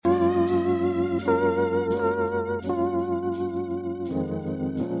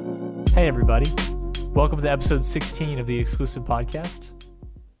Hey everybody, welcome to episode 16 of the exclusive podcast.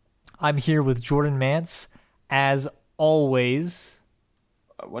 I'm here with Jordan Mance, as always.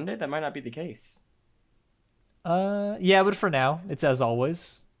 One day that might not be the case. Yeah, but for now, it's as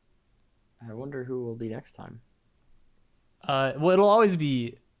always. I wonder who will be next time. Well, it'll always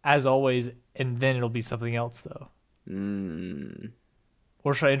be as always, and then it'll be something else, though.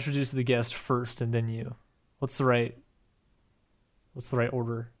 Or should I introduce the guest first and then you? What's the right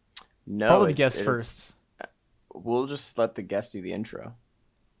order? No, Probably the guest first. We'll just let the guest do the intro.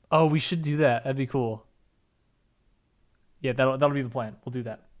 Oh, we should do that. That'd be cool. Yeah, that'll be the plan. We'll do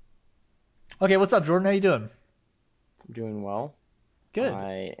that. Okay, what's up, Jordan? How you doing? I'm doing well. Good.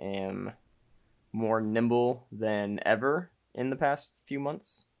 I am more nimble than ever in the past few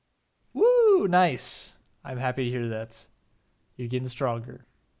months. Woo, nice. I'm happy to hear that. You're getting stronger.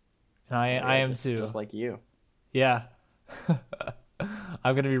 And I am too. Just like you. Yeah.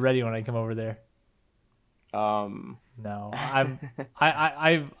 I'm gonna be ready when I come over there. No,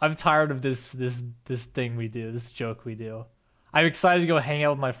 I'm tired of this thing we do, this joke we do. I'm excited to go hang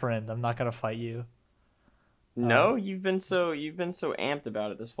out with my friend. I'm not gonna fight you. No, you've been so amped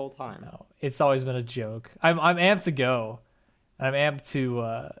about it this whole time. No, it's always been a joke. I'm amped to go. I'm amped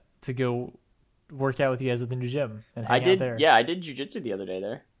to go work out with you guys at the new gym and hang out there. Yeah, I did jujitsu the other day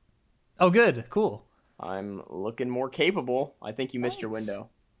there. Oh, good, cool. I'm looking more capable. I think you missed your window.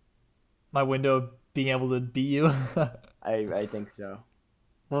 My window of being able to beat you. I think so.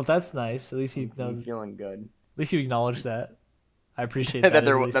 Well, that's nice. At least I'm feeling good. At least you acknowledge that. I appreciate that. that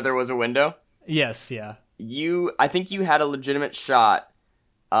there was a window. Yes, yeah. I think you had a legitimate shot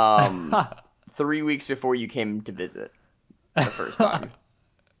 3 weeks before you came to visit the first time.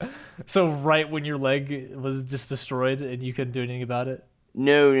 So right when your leg was just destroyed and you couldn't do anything about it?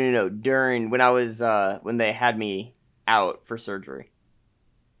 No. During when I was when they had me out for surgery.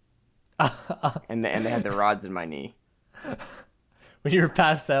 and they had the rods in my knee. When you were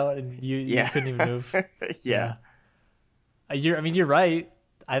passed out and you couldn't even move. Yeah. You're right.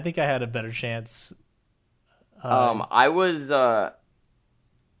 I think I had a better chance. I was have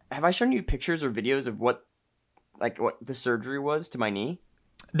I shown you pictures or videos of what the surgery was to my knee?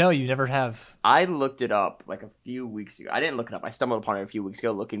 No, you never have. I looked it up like a few weeks ago. I didn't look it up. I stumbled upon it a few weeks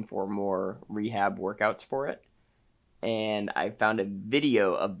ago looking for more rehab workouts for it. And I found a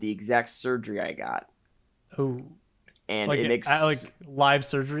video of the exact surgery I got. Oh. And it makes like live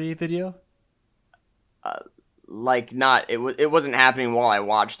surgery video? It wasn't happening while I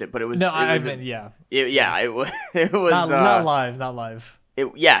watched it, but it was. No, It was. It was not live.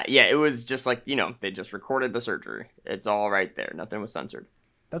 It was just like, they just recorded the surgery. It's all right there. Nothing was censored.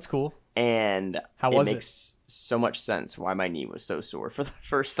 That's cool. And how was it? Makes so much sense why my knee was so sore for the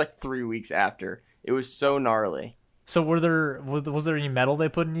first 3 weeks after. It was so gnarly. So was there any metal they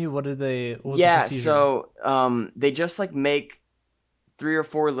put in you? What was the procedure? So they just make 3 or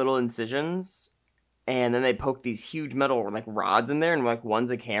 4 little incisions, and then they poke these huge metal rods in there, and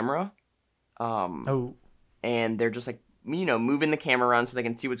one's a camera. And they're just moving the camera around so they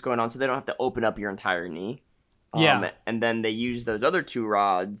can see what's going on, so they don't have to open up your entire knee. And then they use those other 2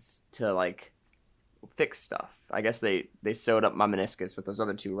 rods to fix stuff. I guess they sewed up my meniscus with those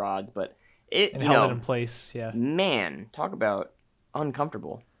other 2 rods, but and held it in place. Yeah. Man, talk about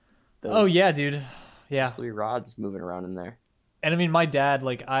uncomfortable. Oh yeah, dude. Yeah. Those 3 rods moving around in there. And my dad,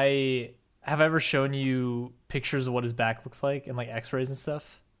 I have ever shown you pictures of what his back looks like and X-rays and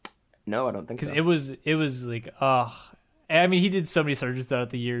stuff. No, I don't think so. Because it was he did so many surgeries throughout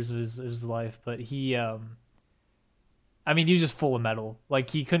the years of his life, but he he was just full of metal.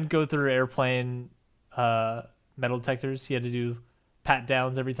 He couldn't go through airplane metal detectors. He had to do pat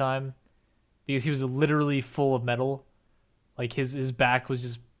downs every time because he was literally full of metal. His back was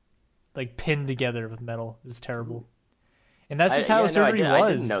just pinned together with metal. It was terrible. And that's just how surgery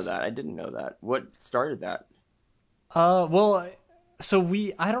was. I didn't know that. What started that? Well, so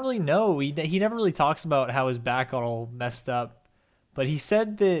I don't really know. He never really talks about how his back got all messed up, but he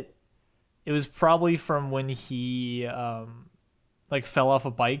said that it was probably from when he fell off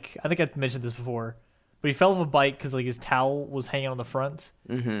a bike. I think I mentioned this before, but he fell off a bike because his towel was hanging on the front.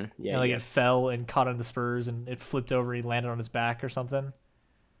 Mm-hmm. Yeah. And it fell and caught on the spurs and it flipped over. And he landed on his back or something.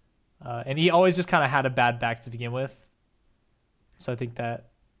 And he always just kind of had a bad back to begin with. So I think that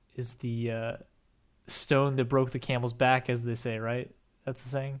is the stone that broke the camel's back, as they say, right? That's the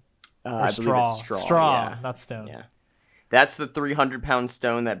saying? I believe it's straw, not stone. Yeah. That's the 300-pound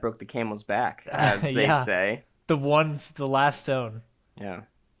stone that broke the camel's back, as they say. The last stone. Yeah.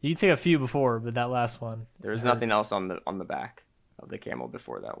 You can take a few before, but that last one. There was nothing else on the back of the camel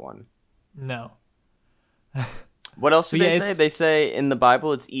before that one. No. What else do they say? They say in the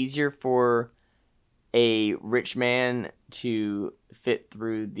Bible it's easier for a rich man to fit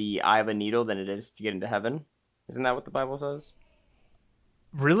through the eye of a needle than it is to get into heaven. Isn't that what the Bible says?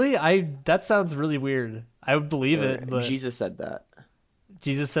 Really? That sounds really weird. I would believe it, but Jesus said that.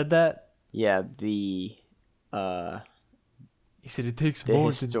 Jesus said that? Yeah, he said it takes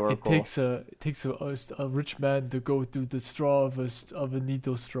more than it takes a rich man to go through the straw of a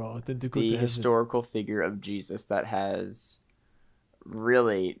needle straw than to go to heaven. The historical figure of Jesus that has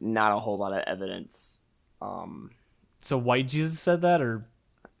really not a whole lot of evidence. So white Jesus said that, or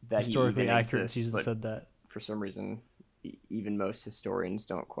that historically accurate Jesus said that? For some reason, even most historians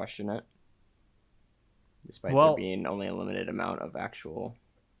don't question it, despite there being only a limited amount of actual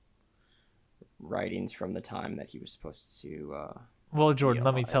writings from the time that he was supposed to. Well, Jordan,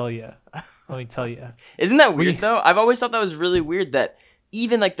 let me tell you. Isn't that weird though? I've always thought that was really weird that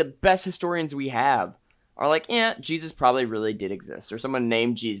even like the best historians we have are like, yeah, Jesus probably really did exist, or someone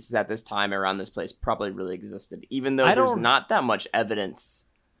named Jesus at this time around this place probably really existed, even though there's not that much evidence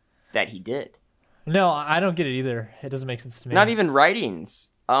that he did. No, I don't get it either. It doesn't make sense to me. Not even writings.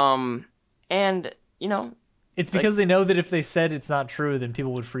 And it's because they know that if they said it's not true, then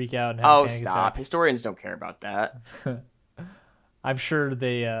people would freak out and have a panic attack. Historians don't care about that. I'm sure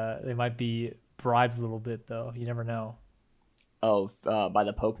they might be bribed a little bit, though. You never know. Oh, by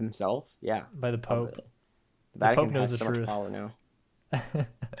the Pope himself? Yeah. By the Pope. The Vatican Pope knows has so much power now.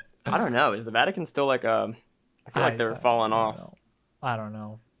 I don't know. Is the Vatican still like a... I feel like they're falling off. I don't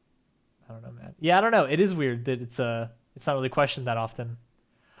know, man. Yeah, I don't know. It is weird that it's not really questioned that often.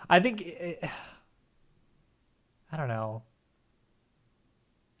 I think... I don't know.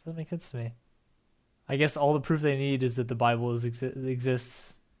 It doesn't make sense to me. I guess all the proof they need is that the Bible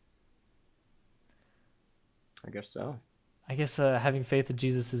exists. I guess so. I guess having faith in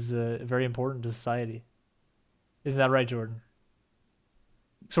Jesus is very important to society. Isn't that right, Jordan?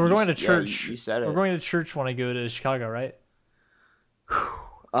 So we're going to church. You said it. We're going to church when I go to Chicago, right?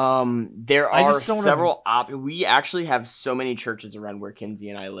 There are several we actually have so many churches around where Kinsey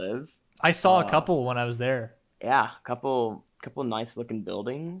and I live. I saw a couple when I was there. Yeah, a couple nice looking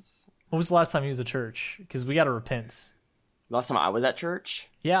buildings. When was the last time you was at church? Because we got to repent. Last time I was at church?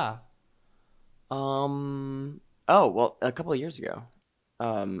 Yeah. Oh, well, a couple of years ago.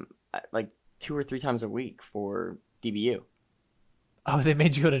 Like 2 or 3 times a week for DBU. Oh, they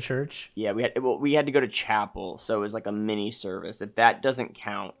made you go to church? Yeah, we had to go to chapel, so it was like a mini service. If that doesn't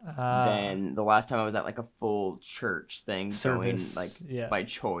count, then the last time I was at like a full church thing service, going by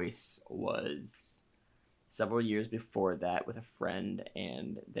choice was several years before that with a friend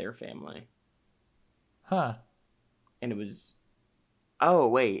and their family. Huh. And it was... Oh,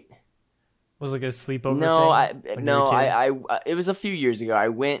 wait. Was it like a sleepover thing? It was a few years ago. I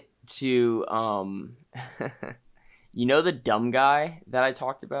went to... You know the dumb guy that I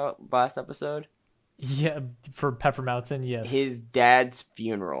talked about last episode? Yeah, for Pepper Mountain, yes. His dad's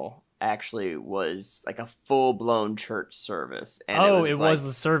funeral actually was like a full-blown church service. And it was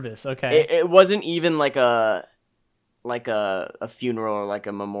a service, okay. It wasn't even like a funeral or like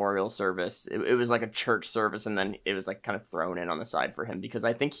a memorial service. It was like a church service, and then it was like kind of thrown in on the side for him because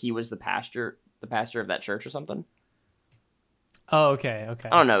I think he was the pastor of that church or something. Oh, okay. I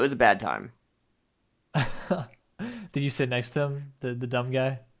don't know. It was a bad time. Did you sit next to him, the dumb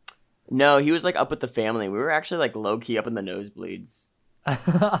guy? No, he was like up with the family. We were actually like low key up in the nosebleeds.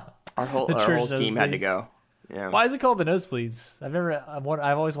 Our whole team had to go. Yeah. Why is it called the nosebleeds?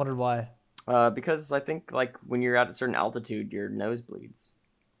 I've always wondered why. Because I think like when you're at a certain altitude, your nose bleeds.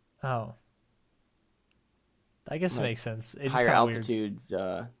 Oh. I guess it makes sense. It's higher altitudes,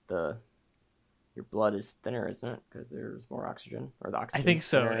 your blood is thinner, isn't it? Because there's more oxygen, or the oxygen. I think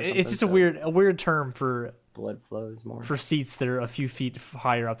so. It's just a weird term for blood flows more for seats that are a few feet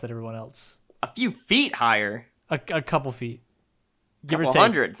higher up than everyone else. A few feet higher. A couple feet. Give or take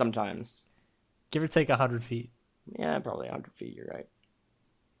 100 sometimes. Give or take 100 feet. Yeah, probably 100 feet. You're right.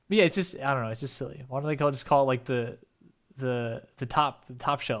 But yeah, it's just I don't know. It's just silly. Why don't they just call it like the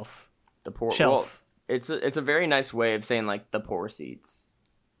top shelf? The poor shelf. Well, it's a very nice way of saying like the poor seats.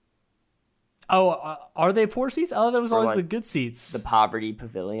 Oh, are they poor seats? Oh, that was always like the good seats. The poverty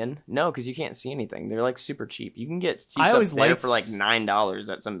pavilion. No, because you can't see anything. They're like super cheap. You can get seats up there for like $9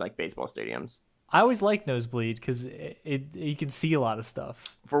 at some like baseball stadiums. I always like nosebleed because you can see a lot of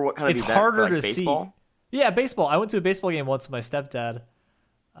stuff. For what kind of event? It's harder to baseball? See. Yeah, baseball. I went to a baseball game once with my stepdad,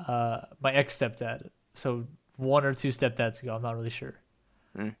 my ex-stepdad. So 1 or 2 stepdads ago. I'm not really sure.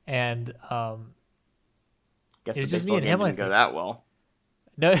 And guess it was just me and him. Didn't go that well.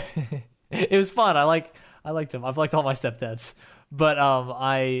 No. It was fun. I liked him. I've liked all my stepdads. But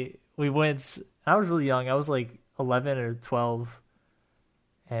we went. I was really young. I was like 11 or 12,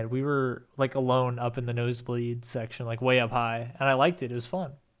 and we were like alone up in the nosebleed section, like way up high, and I liked it. It was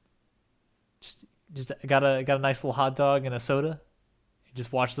fun. Just got a nice little hot dog and a soda, and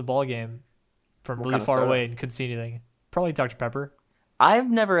just watched the ball game from What really kind of far soda? away and couldn't see anything. Probably Dr. Pepper. I've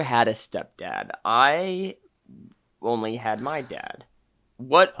never had a stepdad. I only had my dad.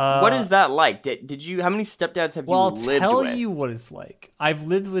 What is that like? Did you? How many stepdads have you Well, I'll lived tell with? you what it's like. I've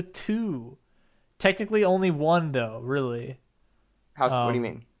lived with two. Technically only one though, really. What do you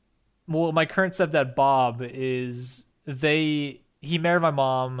mean? Well, my current stepdad Bob he married my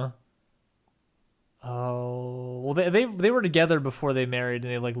mom. Oh, well they were together before they married,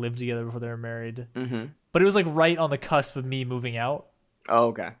 and they like lived together before they were married. Mm-hmm. But it was like right on the cusp of me moving out. Oh,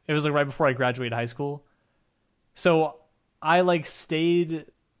 okay. It was like right before I graduated high school. So I like stayed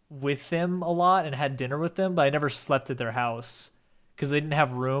with them a lot and had dinner with them, but I never slept at their house because they didn't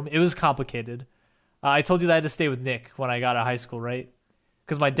have room. It was complicated. I told you that I had to stay with Nick when I got out of high school, right?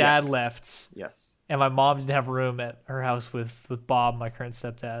 Because my dad Yes. left, Yes. and my mom didn't have room at her house with Bob, my current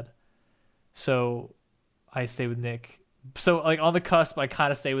stepdad. So I stayed with Nick. So like on the cusp, I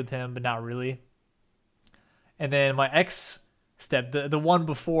kind of stayed with him, but not really. And then my the one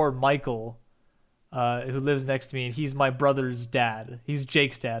before Michael, who lives next to me, and he's my brother's dad. He's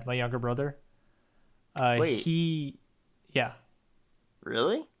Jake's dad, my younger brother. Wait. Yeah.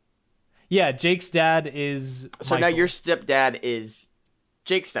 Really? Yeah, Jake's dad is So now Michael. your stepdad is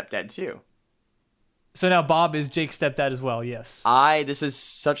Jake's stepdad too. So now Bob is Jake's stepdad as well, yes. This is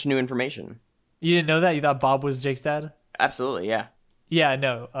such new information. You didn't know that? You thought Bob was Jake's dad? Absolutely, yeah. Yeah,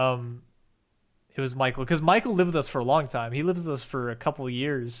 no. It was Michael. Because Michael lived with us for a long time. He lived with us for a couple of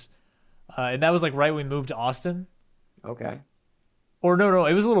years. And that was like right when we moved to Austin. Okay. Or no,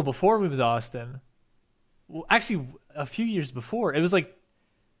 it was a little before we moved to Austin. Well, actually, a few years before. It was like,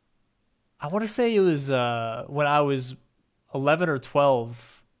 I want to say it was when I was 11 or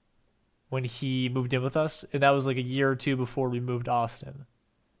 12 when he moved in with us. And that was like a year or two before we moved to Austin.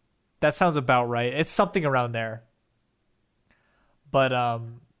 That sounds about right. It's something around there. But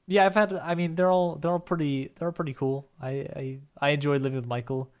yeah, they're all pretty cool. I enjoyed living with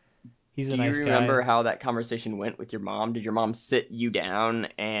Michael. He's a nice guy. Do you remember how that conversation went with your mom? Did your mom sit you down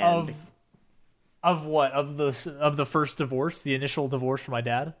and of what? Of the first divorce, the initial divorce from my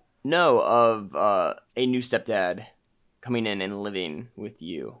dad? No, of a new stepdad coming in and living with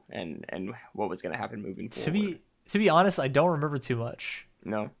you and what was going to happen moving forward? To be honest, I don't remember too much.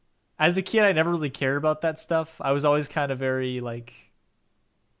 No. As a kid, I never really cared about that stuff. I was always kind of very like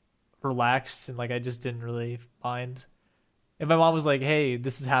relaxed and like I just didn't really mind. If my mom was like, "Hey,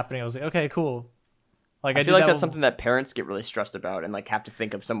 this is happening," I was like, "Okay, cool." Like I feel like that's something that parents get really stressed about and like have to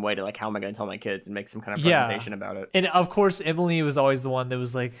think of some way to like, how am I going to tell my kids and make some kind of presentation about it. And of course, Emily was always the one that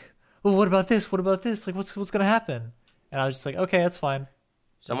was like, "Well, what about this? What about this? Like, what's gonna happen?" And I was just like, "Okay, that's fine."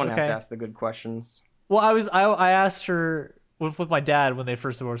 Someone Okay. has to ask the good questions. Well, I asked her with my dad when they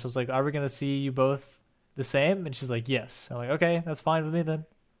first divorced. I was like, "Are we gonna see you both the same?" And she's like, "Yes." I'm like, "Okay, that's fine with me then."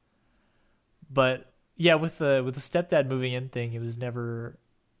 But yeah, with the stepdad moving in thing, it was never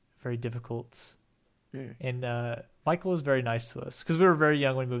very difficult. Mm. And Michael was very nice to us because we were very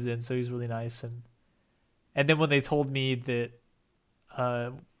young when we moved in, so he was really nice. And then when they told me that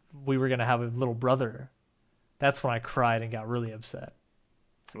we were gonna have a little brother, that's when I cried and got really upset.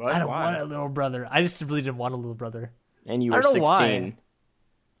 What? I don't Why? want a little brother. I just really didn't want a little brother. And you I were don't know 16. why.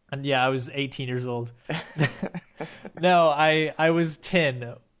 And yeah, I was 18 years old. No, I was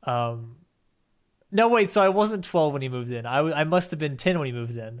 10. No, wait. So I wasn't 12 when he moved in. I must have been 10 when he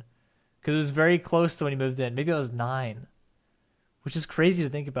moved in, because it was very close to when he moved in. Maybe I was 9, which is crazy to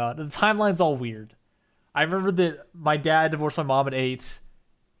think about. The timeline's all weird. I remember that my dad divorced my mom at 8,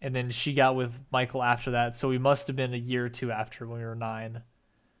 and then she got with Michael after that. So we must have been a year or two after when we were 9.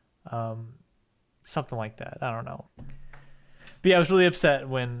 Something like that. I don't know. But yeah, I was really upset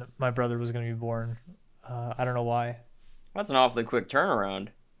when my brother was going to be born. I don't know why. That's an awfully quick turnaround.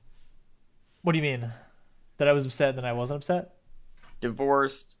 What do you mean? That I was upset, then I wasn't upset?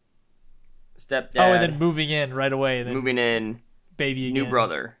 Divorced, stepdad. Oh, and then moving in right away. And then moving in, baby again. new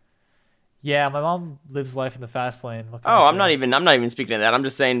brother. Yeah, my mom lives life in the fast lane. What can Oh, I I'm say? not even speaking of that. I'm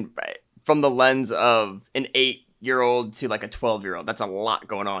just saying from the lens of an 8-year-old to like a 12-year-old. That's a lot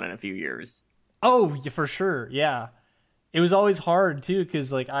going on in a few years. Oh, yeah, for sure. Yeah. It was always hard too,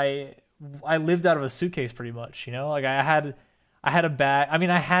 because like I lived out of a suitcase pretty much, you know? Like I had a bag. I mean,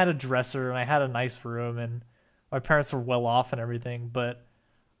 I had a dresser and I had a nice room, and my parents were well off and everything, but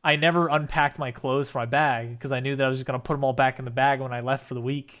I never unpacked my clothes from my bag because I knew that I was just going to put them all back in the bag when I left for the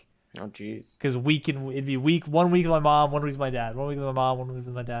week. Oh, jeez. Because it'd be 1 week with my mom, 1 week with my dad, 1 week with my mom, 1 week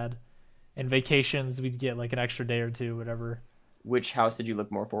with my dad. And vacations, we'd get like an extra day or two, whatever. Which house did you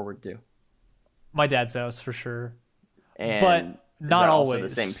look more forward to? My dad's house for sure, And but not always. Also the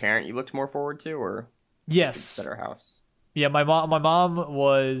same parent you looked more forward to, or yes, better house? Yeah, my mom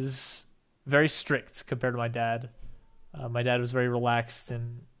was very strict compared to my dad. My dad was very relaxed,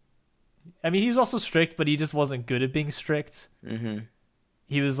 and I mean he was also strict, but he just wasn't good at being strict. Mm-hmm.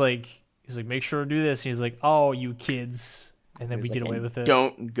 He was like make sure to do this. And he's like, oh, you kids, and then we get away with it.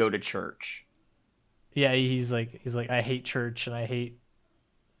 Don't go to church. Yeah, he's like I hate church and I hate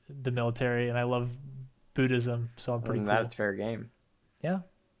the military and I love Buddhism, so I'm pretty cool. That's fair game. Yeah.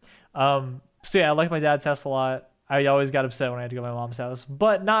 So yeah, I like my dad's house a lot. I always got upset when I had to go to my mom's house,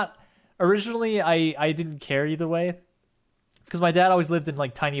 but not originally. I didn't care either way because my dad always lived in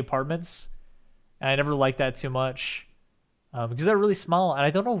like tiny apartments, and I never liked that too much because they're really small, and I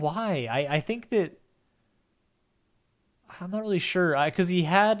don't know why. I think that I'm not really sure because he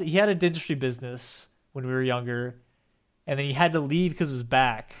had a dentistry business when we were younger, and then he had to leave because of his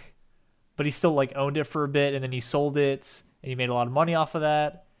back, but he still like owned it for a bit, and then he sold it, and he made a lot of money off of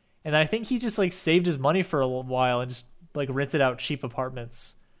that. And I think he just like saved his money for a little while and just like rented out cheap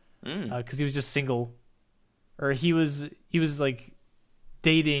apartments because he was just single, or he was like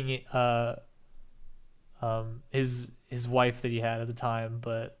dating his wife that he had at the time,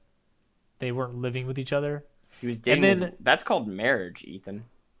 but they weren't living with each other. He was dating. That's called marriage, Ethan.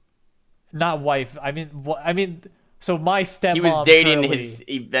 Not wife. I mean. So my stepmom. He was dating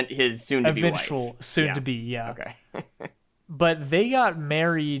his soon to be wife. Eventual soon to be. Yeah. Okay. But they got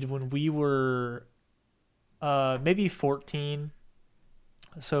married when we were maybe 14.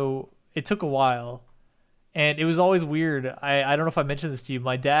 So it took a while. And it was always weird. I don't know if I mentioned this to you.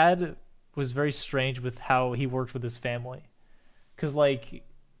 My dad was very strange with how he worked with his family. Because, like,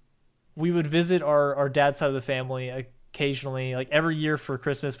 we would visit our dad's side of the family occasionally. Like, every year for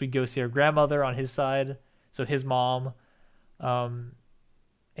Christmas, we'd go see our grandmother on his side. So his mom. And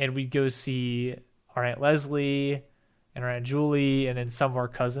we'd go see our Aunt Leslie and our Aunt Julie, and then some of our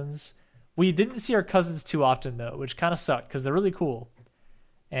cousins. We didn't see our cousins too often, though, which kind of sucked, because they're really cool.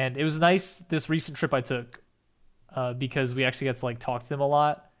 And it was nice, this recent trip I took, because we actually got to, like, talk to them a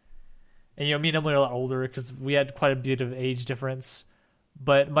lot. And, you know, me and Emily are a lot older, because we had quite a bit of age difference.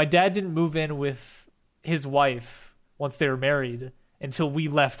 But my dad didn't move in with his wife once they were married until we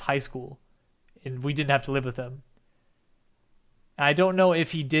left high school. And we didn't have to live with them. I don't know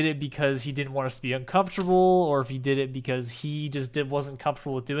if he did it because he didn't want us to be uncomfortable, or if he did it because he just wasn't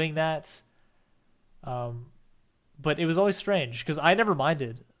comfortable with doing that. But it was always strange because I never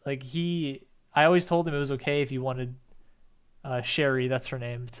minded. Like I always told him it was okay if he wanted Sherry, that's her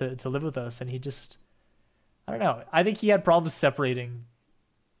name, to live with us, and he just, I don't know. I think he had problems separating.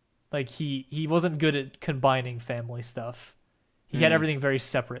 Like he wasn't good at combining family stuff. He had everything very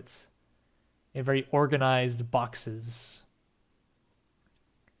separate, in very organized boxes.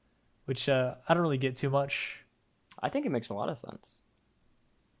 Which I don't really get too much. I think it makes a lot of sense.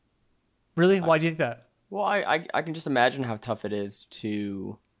 Really? Why do you think that? Well, I can just imagine how tough it is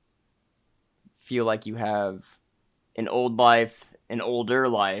to feel like you have an old life, an older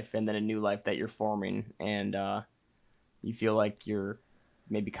life, and then a new life that you're forming. And you feel like you're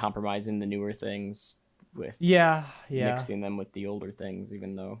maybe compromising the newer things with mixing them with the older things,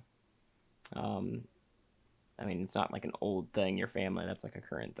 even though, I mean, it's not like an old thing, your family. That's like a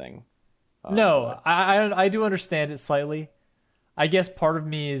current thing. No, I do understand it slightly. I guess part of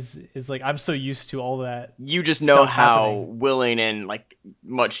me is like I'm so used to all that. You just know how willing and like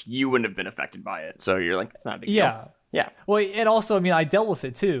much you wouldn't have been affected by it, so you're like, it's not a big deal. Yeah. Well, and also, I mean, I dealt with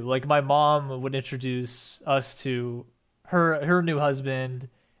it too. Like my mom would introduce us to her new husband,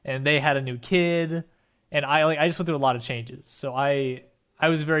 and they had a new kid, and I just went through a lot of changes. So I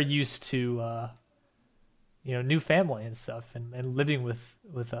was very used to new family and stuff, and living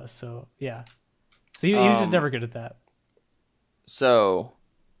with us. So yeah. So he was just never good at that. So,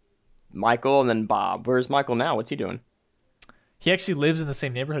 Michael and then Bob. Where's Michael now? What's he doing? He actually lives in the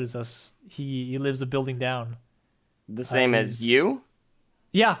same neighborhood as us. He lives a building down. The same as you?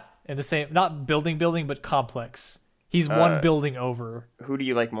 Yeah, in the same, not building, but complex. He's one building over. Who do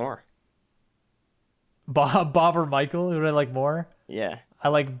you like more? Bob or Michael? Who do I like more? Yeah. I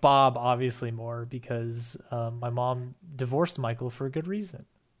like Bob obviously more because my mom divorced Michael for a good reason.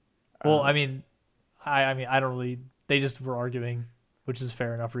 Well, I mean, I don't really. They just were arguing, which is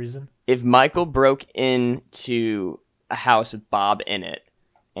fair enough reason. If Michael broke into a house with Bob in it,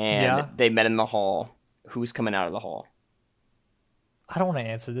 and they met in the hall, who's coming out of the hall? I don't want to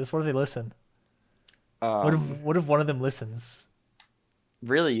answer this. What if they listen? What if one of them listens?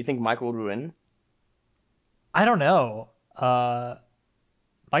 Really? You think Michael would win? I don't know.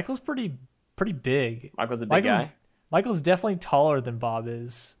 Michael's pretty big. Michael's a big guy. Michael's definitely taller than Bob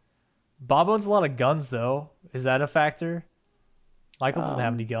is. Bob owns a lot of guns, though. Is that a factor? Michael doesn't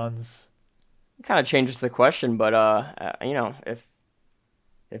have any guns. It kind of changes the question, but you know, if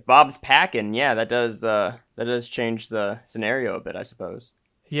Bob's packing, yeah, that does change the scenario a bit, I suppose.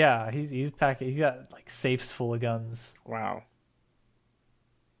 Yeah, he's packing. He's got like safes full of guns. Wow.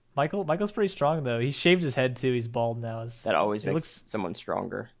 Michael's pretty strong though. He shaved his head too. He's bald now. That always makes someone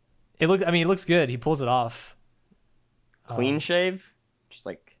stronger. It looks good. He pulls it off. Clean shave, just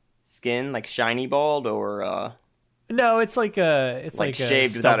like skin, like shiny bald, or no, it's like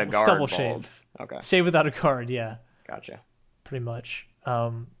shaved without a guard. Stubble bald. shave. Okay. Shave without a guard. Yeah. Gotcha. Pretty much.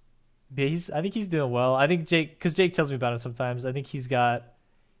 But I think he's doing well. I think because Jake tells me about it sometimes. I think he's got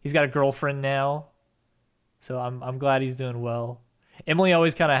a girlfriend now, so I'm glad he's doing well. Emily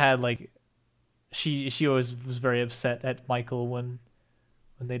always kind of had like, she always was very upset at Michael when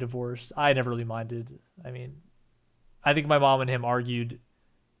they divorced. I never really minded. I mean, I think my mom and him argued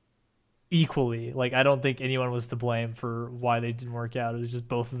equally. Like, I don't think anyone was to blame for why they didn't work out. It was just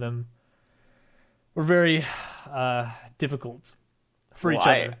both of them were very difficult for each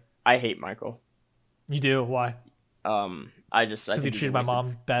other. I hate Michael. You do? Why? Because he treated my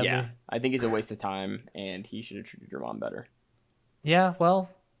mom badly. Yeah, I think he's a waste of time, and he should have treated your mom better. Yeah, well,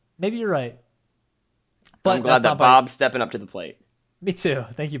 maybe you're right. But I'm glad that Bob's stepping up to the plate. Me too.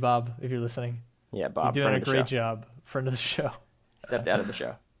 Thank you, Bob, if you're listening. Yeah, Bob, you're doing a great job. Friend of the show. Stepped out of the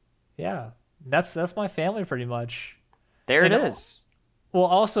show. Yeah, that's my family pretty much. There it is. Well,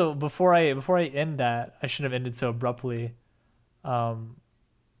 also before I end that, I shouldn't have ended so abruptly. My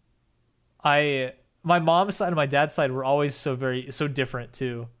mom's side and my dad's side were always so different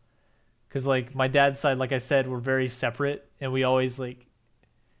too, because like my dad's side, like I said, were very separate, and we always like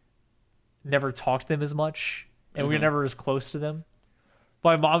never talked to them as much, and we were never as close to them.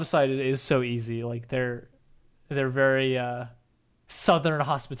 My mom's side is so easy. Like they're very Southern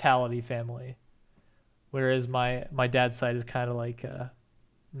hospitality family, whereas my dad's side is kind of like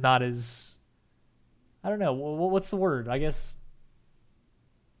not as, I don't know, what's the word? I guess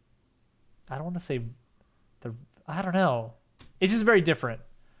I don't want to say I don't know. It's just very different.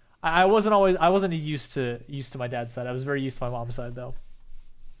 I wasn't used to my dad's side. I was very used to my mom's side though.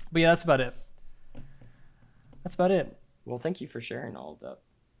 But yeah, that's about it. Well, thank you for sharing all of that.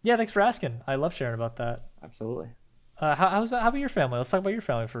 Yeah, thanks for asking. I love sharing about that. Absolutely. How about your family? Let's talk about your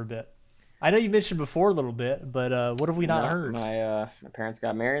family for a bit. I know you mentioned before a little bit, but what have we not heard? My parents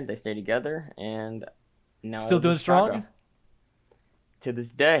got married. They stayed together, and now still doing strong to this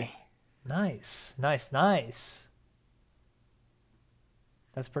day. Nice. That's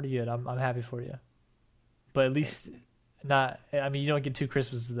pretty good. I'm happy for you. But at least not. I mean, you don't get 2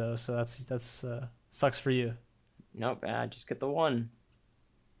 Christmases though, so that's sucks for you. Nope. Just get the one.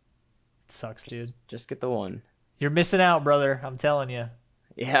 It sucks, dude. Just get the one. You're missing out, brother. I'm telling you.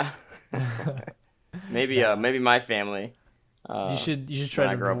 Yeah. maybe my family. You should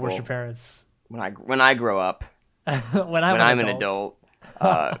try to divorce your parents. When I grow up. when I'm an adult.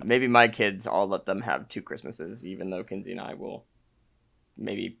 Maybe my kids, I'll let them have 2 Christmases, even though Kinsey and I will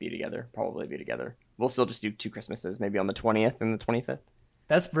probably be together. We'll still just do 2 Christmases, maybe on the 20th and the 25th.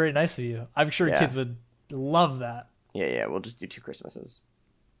 That's very nice of you. I'm sure kids would love that. Yeah, we'll just do 2 Christmases.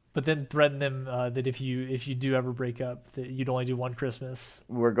 But then threaten them that if you do ever break up, that you'd only do 1 Christmas.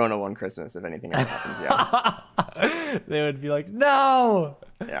 We're going to 1 Christmas if anything else happens, yeah. They would be like, no!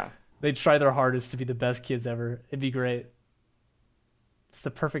 Yeah. They'd try their hardest to be the best kids ever. It'd be great. It's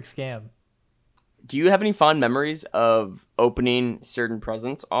the perfect scam. Do you have any fond memories of opening certain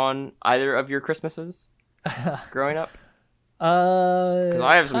presents on either of your Christmases growing up? Because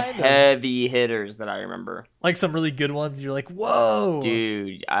I have some heavy hitters that I remember. Like some really good ones. You're like, whoa,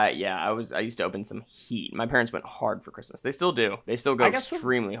 dude. I used to open some heat. My parents went hard for Christmas. They still do. They still go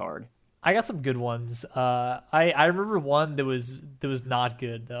extremely hard. I got some good ones. I remember one that was not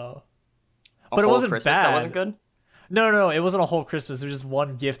good though. But it wasn't Christmas bad. That wasn't good. No, it wasn't a whole Christmas. It was just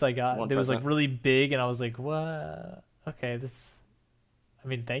one gift I got. It was like really big, and I was like, what? Okay,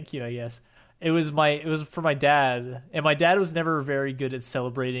 thank you, I guess. It was for my dad, and my dad was never very good at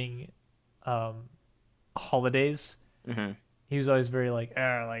celebrating holidays. Mm-hmm. He was always very like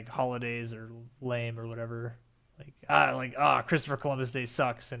holidays are lame or whatever. Christopher Columbus Day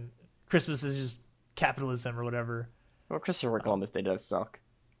sucks, and Christmas is just capitalism or whatever. Well, Christopher Columbus Day does suck.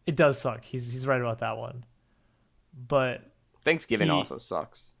 It does suck. He's right about that one. But Thanksgiving also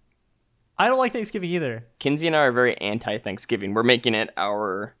sucks. I don't like Thanksgiving either. Kinsey and I are very anti-Thanksgiving. We're making it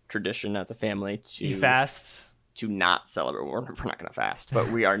our tradition as a family to fast, to not celebrate. We're not going to fast, but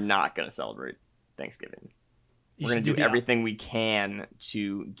we are not going to celebrate Thanksgiving. We're going to do everything we can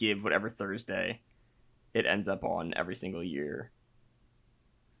to give whatever Thursday it ends up on every single year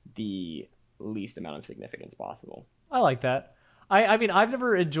the least amount of significance possible. I like that. I mean, I've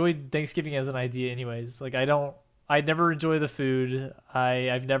never enjoyed Thanksgiving as an idea anyways. Like, I never enjoy the food.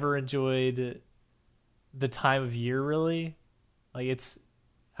 I've never enjoyed the time of year, really. Like,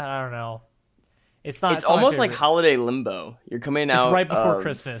 I don't know. It's almost like holiday limbo. You're coming out. It's right before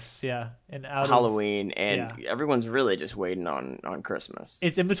Christmas, yeah, and out Halloween, and everyone's really just waiting on Christmas.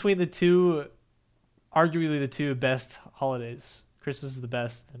 It's in between the two, arguably the two best holidays. Christmas is the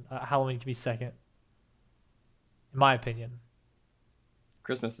best, and Halloween can be second, in my opinion.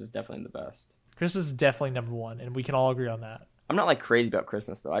 Christmas is definitely the best. Christmas is definitely number one, and we can all agree on that. I'm not like crazy about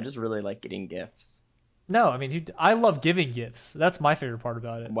Christmas though. I just really like getting gifts. No, I mean, I love giving gifts. That's my favorite part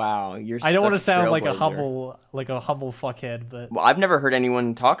about it. Wow, I don't want to sound like a humble fuckhead, but well, I've never heard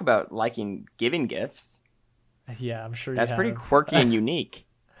anyone talk about liking giving gifts. Yeah, I'm sure that's pretty quirky and unique.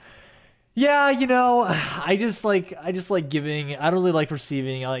 Yeah, you know, I just like giving. I don't really like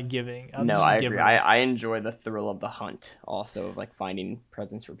receiving. I like giving. I agree. I enjoy the thrill of the hunt, also of like finding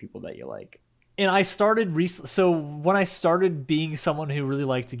presents for people that you like. And I started so when I started being someone who really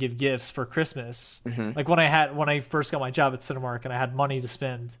liked to give gifts for Christmas, like when I first got my job at Cinemark and I had money to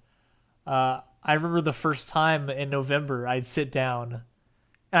spend, I remember the first time in November I'd sit down,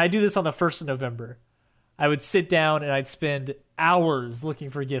 and I do this on the 1st of November. I would sit down and I'd spend hours looking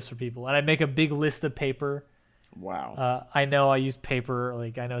for gifts for people, and I'd make a big list of paper. Wow. I know I use paper,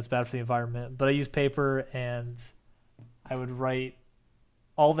 like I know it's bad for the environment, but I use paper, and I would write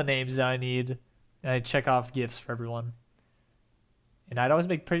all the names that I need, and I'd check off gifts for everyone. And I'd always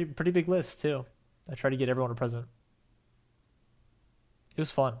make pretty big lists too. I try to get everyone a present. It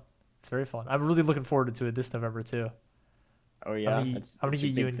was fun. It's very fun. I'm really looking forward to it this November too. Oh yeah, I'm gonna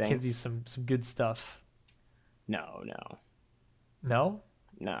get you and Kinsey some good stuff. No. No?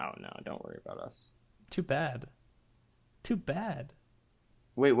 No, don't worry about us. Too bad.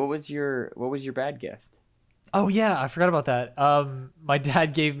 Wait, what was your bad gift? Oh yeah, I forgot about that. My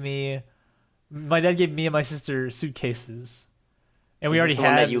dad gave me and my sister suitcases. And we already had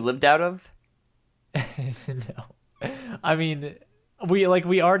one that you lived out of? No. I mean, I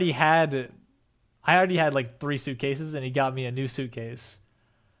already had like 3 suitcases, and he got me a new suitcase.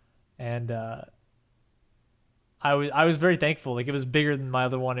 And I was very thankful. Like, it was bigger than my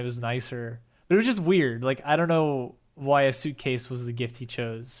other one. It was nicer. But it was just weird. Like, I don't know why a suitcase was the gift he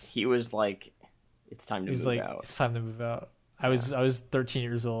chose. He was like, it's time to move out. It's time to move out. I was 13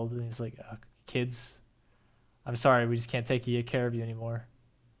 years old, and he was like, kids, I'm sorry, we just can't take care of you anymore.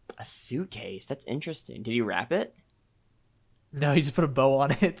 A suitcase? That's interesting. Did he wrap it? No, he just put a bow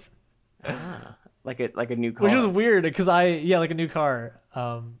on it. Like a new car. Which was weird, because like a new car.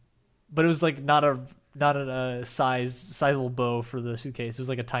 But it was like not a sizable bow for the suitcase. It was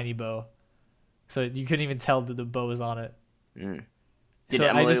like a tiny bow, so you couldn't even tell that the bow was on it. Did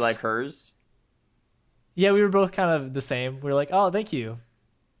Emily like hers? Yeah, we were both kind of the same. We were like, "Oh, thank you."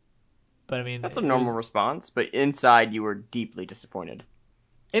 But I mean, that's a normal response. But inside, you were deeply disappointed.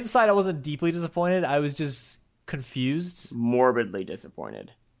 Inside, I wasn't deeply disappointed. I was just confused. Morbidly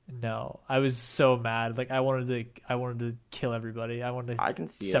disappointed. No, I was so mad. Like, I wanted to kill everybody. I wanted to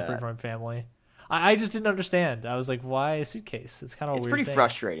separate from my family. I just didn't understand. I was like, why a suitcase? It's kind of a weird thing. It's pretty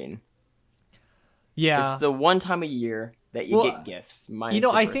frustrating. Yeah. It's the one time a year that you get gifts.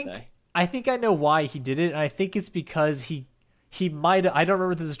 I think I know why he did it, and I think it's because he might, I don't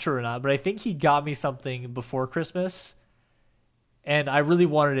remember if this is true or not, but I think he got me something before Christmas, and I really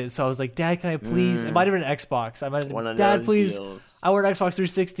wanted it, so I was like, Dad, can I please? It might have been an Xbox. I might have been, Dad, please. Deals. I want an Xbox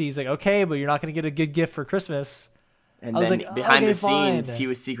 360. He's like, okay, but you're not going to get a good gift for Christmas. And I was like, behind the scenes, he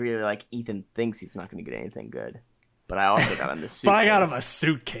was secretly like, Ethan thinks he's not going to get anything good, but I also got him the suitcase. But I got him a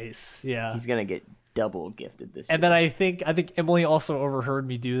suitcase. Yeah, he's going to get double gifted this year. And then I think Emily also overheard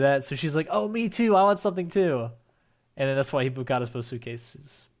me do that, so she's like, oh, me too. I want something too. And then that's why he got us both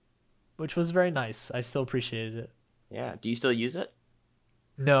suitcases, which was very nice. I still appreciated it. Yeah. Do you still use it?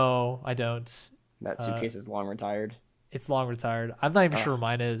 No, I don't. That suitcase is long retired. It's long retired. I'm not even sure where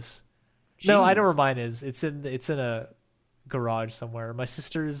mine is. Jeez. No, I know where mine is. It's in a garage somewhere. My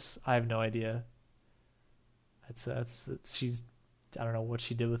sister's, I have no idea. She's, I don't know what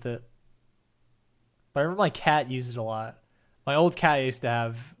she did with it. But I remember my cat used it a lot. My old cat I used to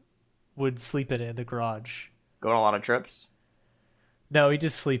have would sleep in it in the garage. Go on a lot of trips? No, he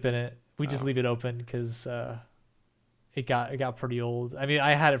just sleep in it. We just leave it open because it got pretty old. I mean,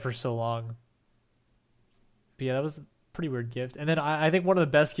 I had it for so long. But yeah, that was a pretty weird gift. And then I think one of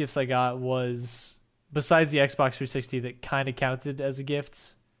the best gifts I got was, besides the Xbox 360 that kind of counted as a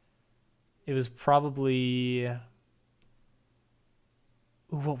gift, it was probably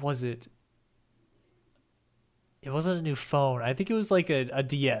Ooh, what was it? It wasn't a new phone. I think it was like a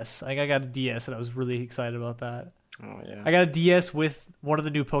DS. I got a DS and I was really excited about that. Oh yeah. I got a DS with one of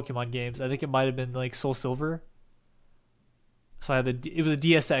the new Pokemon games. I think it might have been like Soul Silver. So I had it was a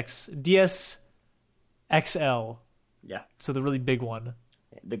DSX, DS XL. Yeah. So the really big one.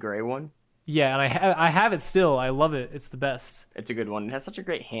 The gray one. Yeah, and I have it still. I love it. It's the best. It's a good one. It has such a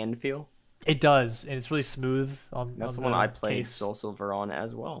great hand feel. It does, and it's really smooth on. That's on the one I played case. Soul Silver on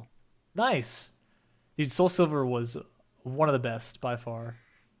as well. Nice, dude. Soul Silver was one of the best by far.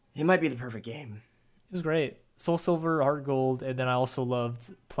 It might be the perfect game. It was great. Soul Silver, Heart Gold, and then I also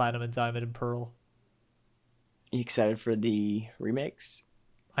loved Platinum and Diamond and Pearl. You excited for the remakes?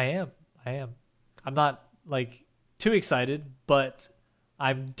 I am. I'm not like too excited, but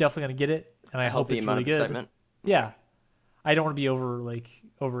I'm definitely gonna get it, and I hope it's really good. Excitement. Yeah, I don't want to be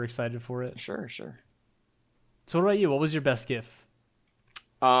over excited for it. Sure. So what about you? What was your best gift?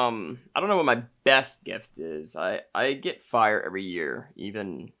 I don't know what my best gift is. I get fire every year,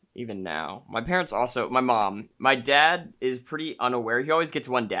 even now. My parents also, my dad is pretty unaware. He always gets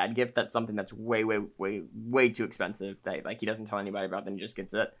one dad gift that's something that's way too expensive that like he doesn't tell anybody about, then he just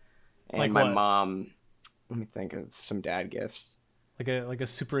gets it. And like my what? mom, let me think of some dad gifts. Like a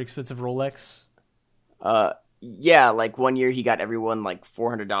super expensive Rolex? Yeah, like one year he got everyone like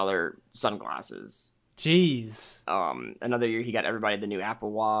 $400 sunglasses. Jeez. Another year he got everybody the new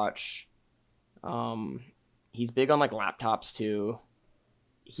Apple Watch. He's big on like laptops too.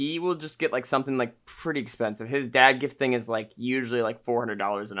 He will just get like something like pretty expensive. His dad gift thing is like usually like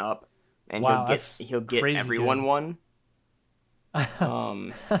 $400 and up, and wow, he'll get everyone good. one.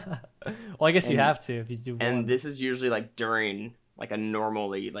 Well, I guess you have to if you do. And this is usually like during like a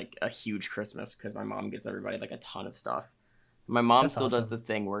normally like a huge Christmas because my mom gets everybody like a ton of stuff. My mom That's still awesome. does the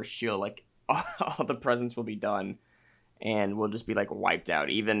thing where she'll like all the presents will be done, and we'll just be like wiped out.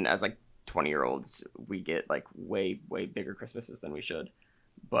 Even as like 20-year-olds, we get like way bigger Christmases than we should.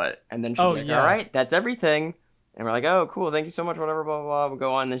 And then she'll be like, all right, that's everything. And we're like, oh, cool, thank you so much, whatever, blah, blah, blah. We'll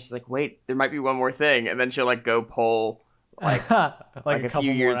go on. And then she's like, wait, there might be one more thing. And then she'll like go pull like a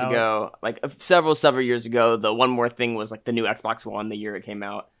few years ago, like several years ago, the one more thing was like the new Xbox One the year it came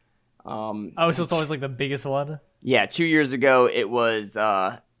out. So it's always like the biggest one? Yeah, 2 years ago, it was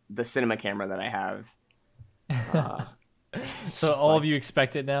the cinema camera that I have. So all of you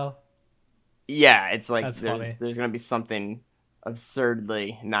expect it now? Yeah, it's like that's there's funny. There's going to be something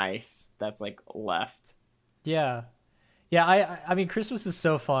absurdly nice that's like left. Yeah. I mean, Christmas is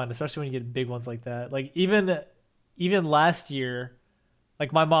so fun, especially when you get big ones like that. Like even last year,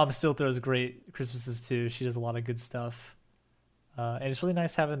 like my mom still throws great Christmases too. She does a lot of good stuff, and it's really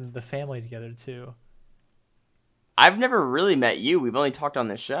nice having the family together too. I've never really met you. We've only talked on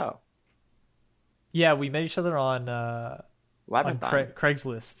this show. Yeah, we met each other on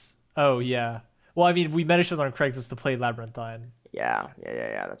Craigslist. Oh yeah. Well, I mean, we met each other on Craigslist to play Labyrinthine. Yeah.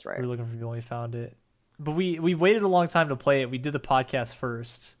 That's right. We were looking for people, and we found it. But we waited a long time to play it. We did the podcast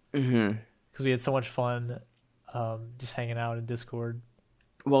first because we had so much fun just hanging out in Discord.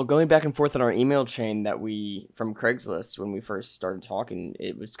 Well, going back and forth on our email chain that from Craigslist when we first started talking,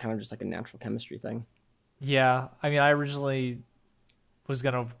 it was kind of just like a natural chemistry thing. Yeah, I mean, I originally was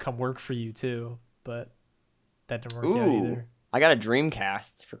gonna come work for you too, but that didn't work out either. I got a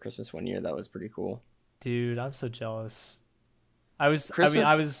Dreamcast for Christmas one year. That was pretty cool. Dude, I'm so jealous. I was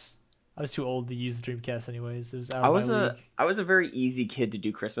too old to use the Dreamcast anyways. It was out of my league. I was a very easy kid to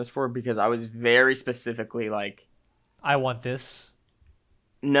do Christmas for because I was very specifically like, I want this.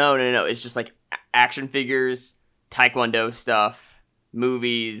 No. It's just like action figures, Taekwondo stuff,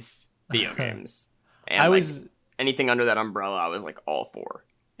 movies, video games. And anything under that umbrella, I was like all for.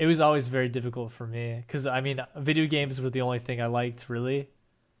 It was always very difficult for me because I mean, video games were the only thing I liked really.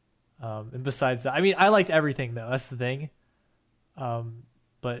 And besides that, I mean, I liked everything though. That's the thing.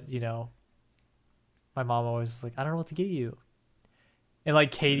 But you know, my mom always was like, I don't know what to get you. And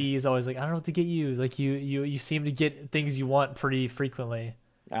like Katie is always like, I don't know what to get you. Like you seem to get things you want pretty frequently.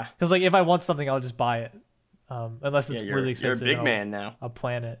 Because like if I want something, I'll just buy it. Unless it's really expensive. You're a big man now. I'll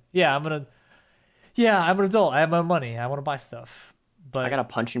plan it. Yeah, I'm an adult. I have my money. I want to buy stuff. But I got a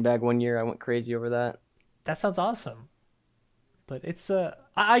punching bag one year. I went crazy over that. That sounds awesome. But it's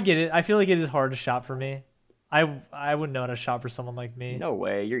I get it. I feel like it is hard to shop for me. I wouldn't know how to shop for someone like me. No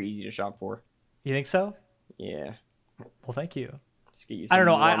way. You're easy to shop for. You think so? Yeah. Well, thank you. Just get you I don't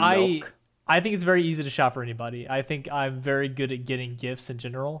know. milk. I think it's very easy to shop for anybody. I think I'm very good at getting gifts in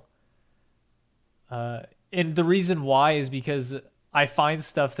general. And the reason why is because I find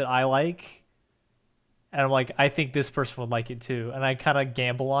stuff that I like, and I'm like, I think this person would like it too, and I kind of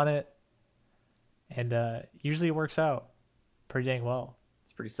gamble on it, and usually it works out pretty dang well.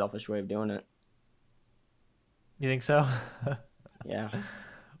 It's a pretty selfish way of doing it. You think so? Yeah.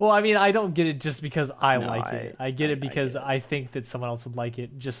 Well, I mean, I don't get it just because I No, like it. I get it because get it. I think that someone else would like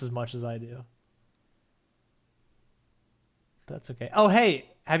it just as much as I do. That's okay. Oh, hey,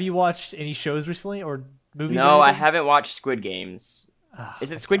 have you watched any shows recently or movies? No, or I anything? haven't watched Squid Games. Oh,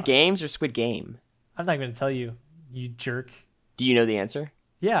 Is it my Squid God. Games or Squid Game? I'm not going to tell you, you jerk. Do you know the answer?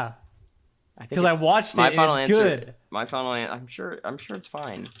 Yeah, I think because I it's- watched it my and final it's answer, good. My final answer. I'm sure it's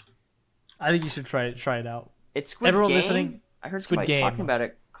fine. I think you should try it out. It's Squid Everyone Game? listening, I heard Squid somebody Game. talking about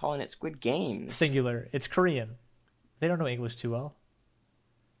it, calling it Squid Games. Singular. It's Korean. They don't know English too well.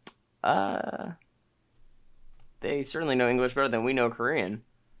 They certainly know English better than we know Korean.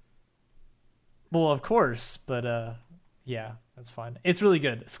 Well, of course, but yeah, that's fine. It's really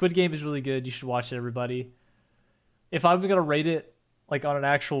good. Squid Game is really good. You should watch it, everybody. If I'm gonna rate it like on an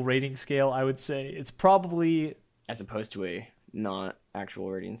actual rating scale, I would say it's probably As opposed to a not actual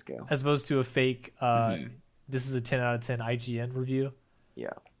rating scale. as opposed to a fake. This is a 10 out of 10 IGN review. Yeah.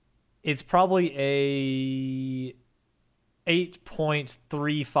 It's probably a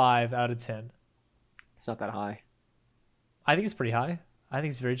 8.35 out of 10. It's not that high. I think it's pretty high. I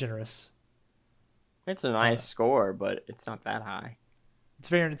think it's very generous. It's a nice score, but it's not that high. It's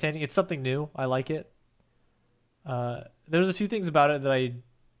very entertaining. It's something new. I like it. There's a few things about it that I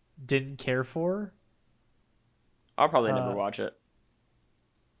didn't care for. I'll probably never watch it.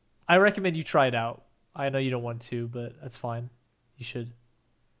 I recommend you try it out. I know you don't want to, but that's fine. You should.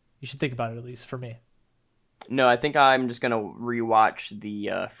 You should think about it at least for me. No, I think I'm just gonna rewatch the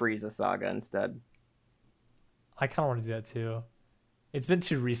Frieza saga instead. I kind of want to do that too. It's been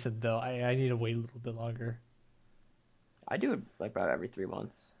too recent though. I need to wait a little bit longer. I do it like about every 3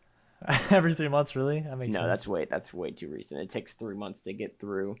 months. Every 3 months, really? That makes No, sense. that's way too recent. It takes 3 months to get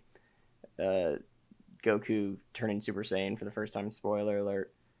through Goku turning Super Saiyan for the first time. Spoiler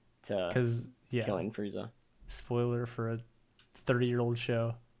alert! To Because yeah, killing Frieza. spoiler for a 30-year-old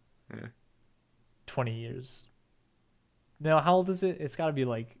show. Yeah. 20 years. No, how old is it? It's got to be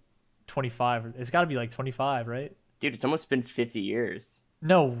like 25. It's got to be like 25, right? Dude, it's almost been 50 years.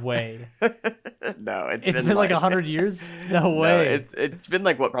 No way. No, It's been like 100 years? No way. No, it's been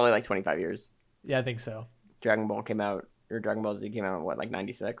like what, probably like 25 years. Yeah, I think so. Dragon Ball came out, or Dragon Ball Z came out in what, like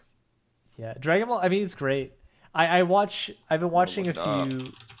 96? Yeah, Dragon Ball. I mean, it's great. I've been watching look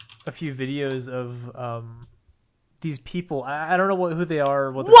it a few videos of these people. I don't know who they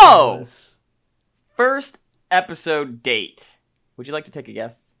are. What the Whoa! channel is. First episode date. Would you like to take a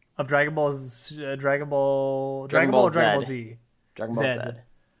guess? Of Dragon Ball's Dragon Ball Dragon or Ball Dragon Ball Z. Z. Dragon Ball Zed.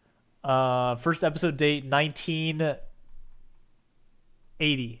 First episode date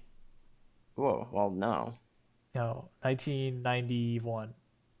 1980. Whoa, well, no. No, 1991.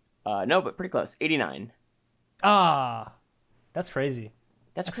 No, but pretty close. 89. Ah, that's crazy.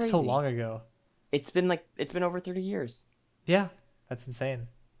 That's crazy. So long ago. It's been over 30 years. Yeah, that's insane.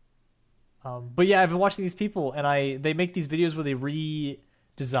 But yeah, I've been watching these people, and they make these videos where they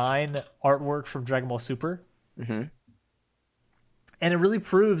redesign artwork from Dragon Ball Super, Mm-hmm. and it really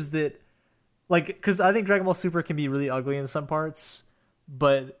proves that, like, because I think Dragon Ball Super can be really ugly in some parts,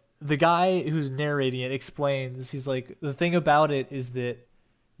 but the guy who's narrating it explains, he's like, the thing about it is that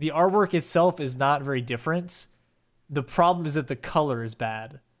the artwork itself is not very different. The problem is that the color is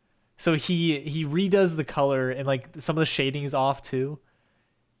bad. So he redoes the color, and like some of the shading is off too.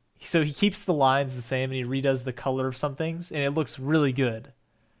 So he keeps the lines the same, and he redoes the color of some things, and it looks really good.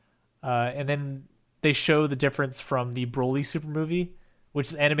 And then they show the difference from the Broly Super movie, which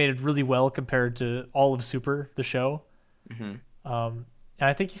is animated really well compared to all of Super, the show. Mm-hmm. And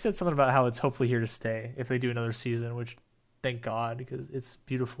I think he said something about how it's hopefully here to stay if they do another season, which thank God, because it's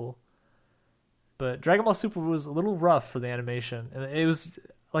beautiful. But Dragon Ball Super was a little rough for the animation, and it was,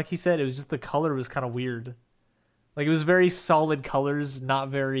 like he said, it was just the color was kind of weird. Like, it was very solid colors, not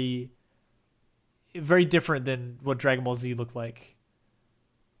very different than what Dragon Ball Z looked like.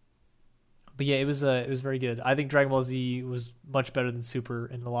 But yeah, it was very good. I think Dragon Ball Z was much better than Super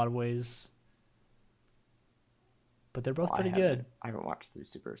in a lot of ways. But they're both pretty good. I haven't watched through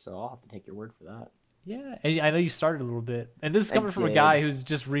Super, so I'll have to take your word for that. Yeah, and I know you started a little bit. And this is coming from a guy who's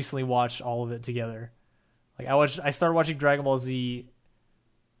just recently watched all of it together. Like, I started watching Dragon Ball Z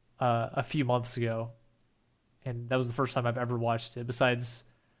a few months ago. And that was the first time I've ever watched it, besides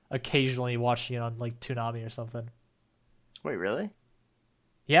occasionally watching it on like Toonami or something. Wait, really?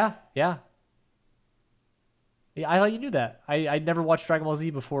 Yeah. Yeah, I thought you knew that. I never watched Dragon Ball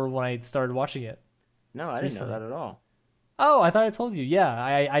Z before when I started watching it. No, I didn't Recently. know that at all. Oh, I thought I told you. Yeah,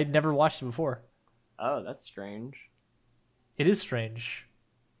 I never watched it before. Oh, that's strange. It is strange.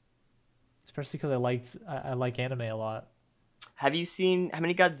 Especially because I like anime a lot. Have you seen how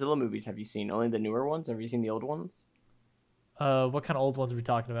many Godzilla movies have you seen? Only the newer ones? Have you seen the old ones? What kind of old ones are we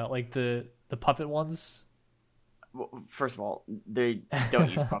talking about? Like the puppet ones? Well, first of all, they don't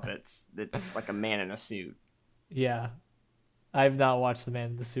use puppets. It's like a man in a suit. Yeah. I've not watched the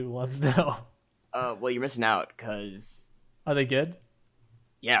Man in the Suit ones, no. Well, you're missing out because Are they good?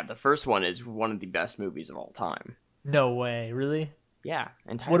 yeah, the first one is one of the best movies of all time. No way, really? Yeah,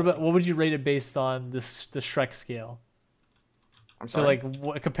 entirely. What would you rate it based on the Shrek scale? I'm So sorry.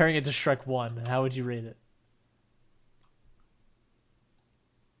 like comparing it to Shrek 1, how would you rate it?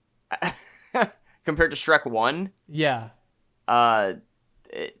 Compared to Shrek 1, Yeah.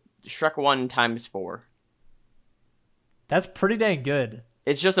 Shrek 1 times 4. That's pretty dang good.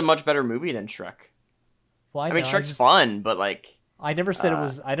 It's just a much better movie than Shrek. Well, I mean, Shrek's fun, but like, I never said it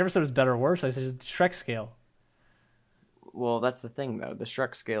was better or worse. I said it's Shrek scale. well, that's the thing though. The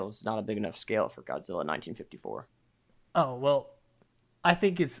Shrek scale is not a big enough scale for Godzilla 1954. Oh, well, I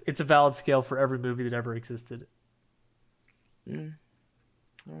think it's a valid scale for every movie that ever existed. I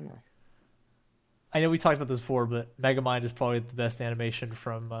don't know. I know we talked about this before, but Megamind is probably the best animation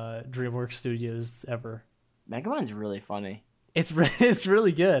from DreamWorks Studios ever. Megamind's really funny. It's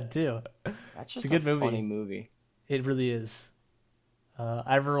really good too. That's just a good movie. funny movie. It really is.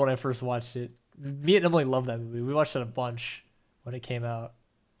 I remember when I first watched it. Me and Emily loved that movie. We watched it a bunch when it came out.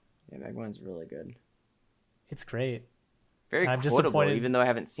 Yeah, Megamind's really good. It's great. Very I'm quotable, disappointed. even though I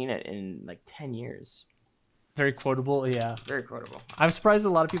haven't seen it in like 10 years. Very quotable, yeah. Very quotable. I'm surprised a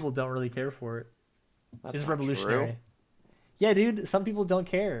lot of people don't really care for it. That's It's not revolutionary. true. Yeah, dude. Some people don't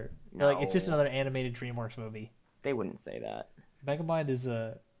care. They're like, it's just No. another animated DreamWorks movie. They wouldn't say that. Megamind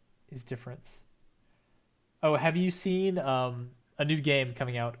is different. Oh, have you seen a new game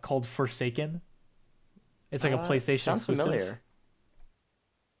coming out called Forsaken? It's like a PlayStation Sounds exclusive. familiar.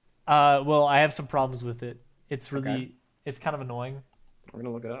 Well, I have some problems with it. It's really Okay. it's kind of annoying. We're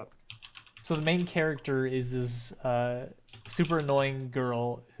gonna look it up. So the main character is this super annoying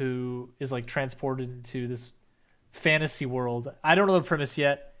girl who is like transported into this fantasy world. I don't know the premise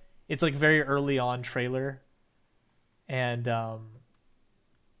yet. It's like very early on trailer. And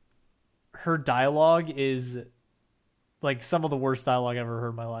her dialogue is like some of the worst dialogue I've ever heard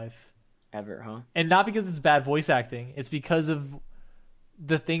in my life. Ever, huh? And not because it's bad voice acting. It's because of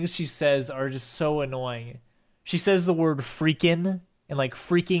the things she says are just so annoying. She says the word freaking and like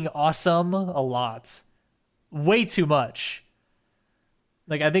freaking awesome a lot. Way too much.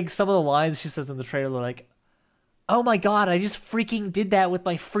 Like I think some of the lines she says in the trailer are like, "Oh my god, I just freaking did that with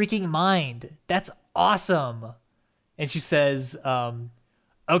my freaking mind. That's awesome." And she says,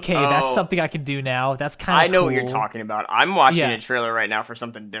 "Okay, that's Oh. something I can do now. That's kind of I know cool." what you're talking about. I'm watching Yeah. a trailer right now for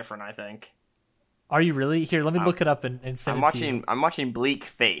something different, I think. Are you really? Here, let me look it up and send it to you. I'm watching Bleak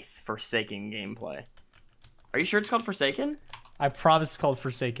Faith Forsaken gameplay. Are you sure it's called Forsaken? I promise it's called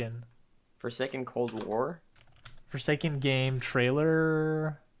Forsaken. Forsaken Cold War? Forsaken game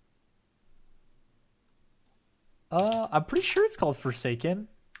trailer. I'm pretty sure it's called Forsaken.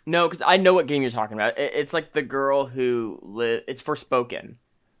 No, because I know what game you're talking about. It's like the girl who it's Forspoken.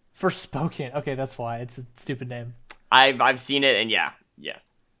 Forspoken. Okay, that's why. It's a stupid name. I've seen it, and yeah.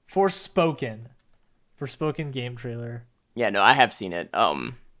 Forspoken. Forspoken game trailer. Yeah, no, I have seen it.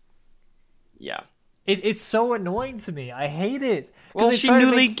 Yeah. It's so annoying to me. I hate it. Well,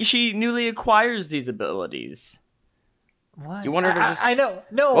 she newly acquires these abilities. What? You want her to just? I know.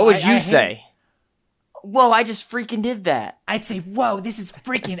 No. What would I you hate- say? Whoa! I just freaking did that. I'd say, whoa, this is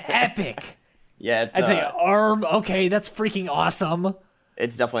freaking epic. Yeah, it's. I'd say, okay, that's freaking awesome.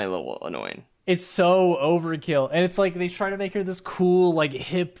 It's definitely a little annoying. It's so overkill, and it's like they try to make her this cool, like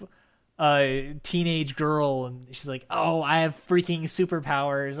hip, teenage girl, and she's like, "Oh, I have freaking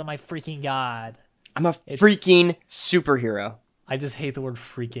superpowers! I'm my freaking god!" I'm a freaking superhero. I just hate the word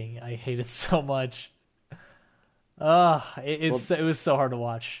 "freaking." I hate it so much. It was so hard to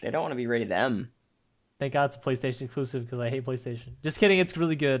watch. They don't want to be rated M. Thank God it's a PlayStation exclusive because I hate PlayStation. Just kidding, it's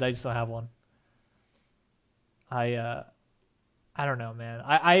really good. I just don't have one. I don't know, man.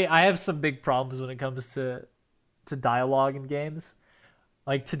 I have some big problems when it comes to dialogue in games.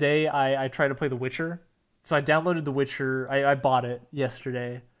 Like today, I tried to play The Witcher. So I downloaded The Witcher. I bought it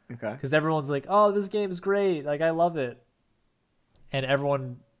yesterday. Okay. Because everyone's like, "Oh, this game is great. Like, I love it." And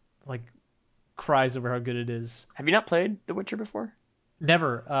everyone, like, cries over how good it is. Have you not played The Witcher before?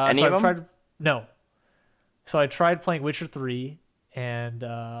 Never. Any of them? No. So I tried playing Witcher 3, and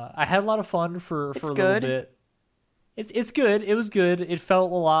I had a lot of fun for a little bit. It's good. It was good. It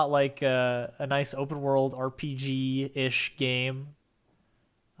felt a lot like a nice open world RPG-ish game.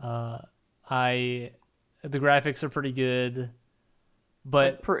 The graphics are pretty good,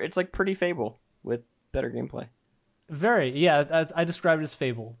 but It's like Pretty Fable with better gameplay. Very, yeah. I described it as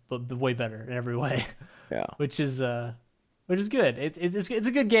Fable, but way better in every way. Yeah. which is good. It's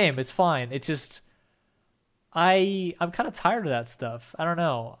a good game. It's fine. It's just I'm kind of tired of that stuff. I don't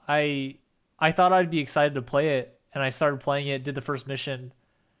know. I thought I'd be excited to play it, and I started playing it. Did the first mission,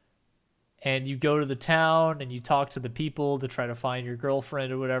 and you go to the town and you talk to the people to try to find your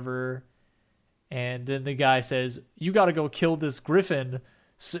girlfriend or whatever. And then the guy says, "You got to go kill this griffin,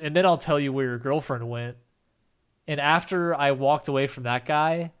 and then I'll tell you where your girlfriend went." And after I walked away from that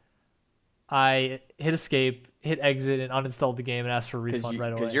guy, I hit escape, hit exit, and uninstalled the game and asked for a refund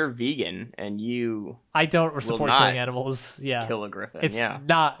right away. Because you're vegan and you I don't support killing animals. Yeah, kill a griffin. It's yeah.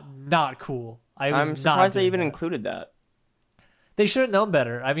 not cool. I'm surprised they even included that. They should have known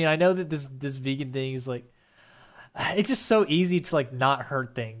better. I mean, I know that this vegan thing is like, it's just so easy to like not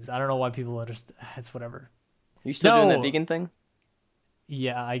hurt things. I don't know why people understand. It's whatever. You still doing that vegan thing?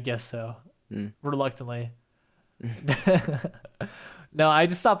 Yeah, I guess so. Reluctantly. No, I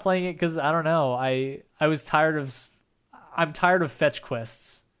just stopped playing it because I don't know. I'm tired of fetch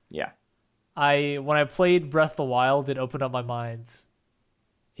quests. Yeah. When I played Breath of the Wild, it opened up my mind.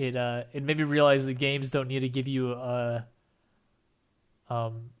 It made me realize that games don't need to give you a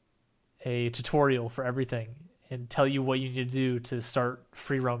tutorial for everything and tell you what you need to do to start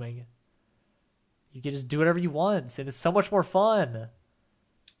free roaming. You can just do whatever you want, and it's so much more fun.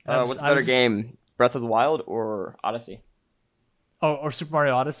 What's a better game, Breath of the Wild or Odyssey? Oh, or Super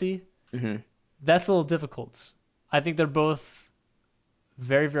Mario Odyssey? Mm-hmm. That's a little difficult. I think they're both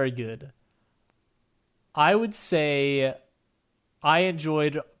very, very good. I would say I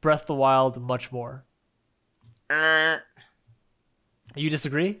enjoyed Breath of the Wild much more. You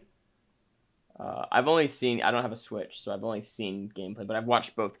disagree? I've only seen... I don't have a Switch, so I've only seen gameplay, but I've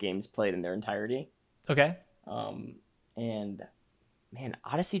watched both games played in their entirety. Okay. And, man,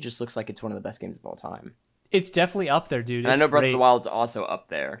 Odyssey just looks like it's one of the best games of all time. It's definitely up there, dude. And I know Breath of the Wild's also up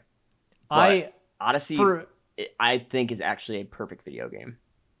there. Odyssey, I think, is actually a perfect video game.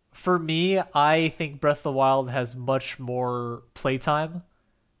 For me, I think Breath of the Wild has much more playtime,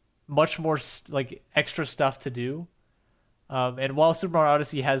 much more like extra stuff to do. And while Super Mario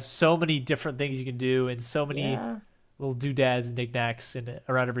Odyssey has so many different things you can do and so many little doodads and knickknacks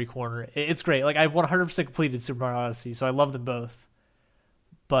around every corner, it's great. Like I 100% completed Super Mario Odyssey, so I love them both.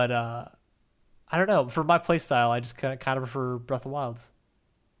 But I don't know. For my playstyle, I just kind of prefer Breath of the Wild.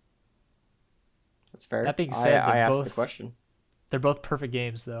 That's fair. That being said, I asked the question. They're both perfect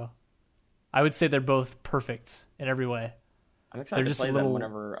games, though. I would say they're both perfect in every way. I'm excited to play them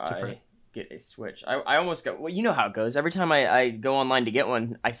whenever different. I get a Switch. I almost got... Well, you know how it goes. Every time I go online to get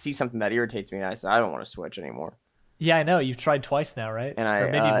one, I see something that irritates me, and I say, I don't want a Switch anymore. Yeah, I know. You've tried twice now, right? And or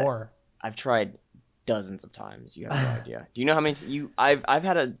maybe more. I've tried dozens of times. You have no idea. Do you know how many... I've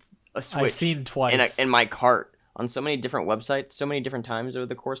had a Switch I've seen twice. In my cart on so many different websites, so many different times over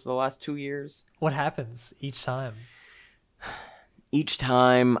the course of the last 2 years. What happens each time? Each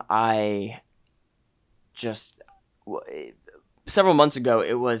time I just... Several months ago,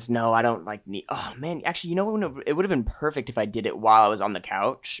 it was, no, I don't like need... Oh, man, actually, you know, it would have been perfect if I did it while I was on the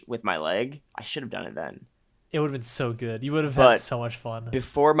couch with my leg. I should have done it then. It would have been so good. You would have had so much fun.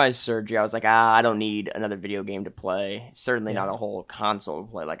 Before my surgery, I was like, I don't need another video game to play. Certainly not a whole console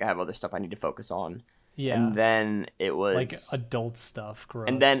to play. Like, I have other stuff I need to focus on. Yeah. And then it was... Like adult stuff. Gross.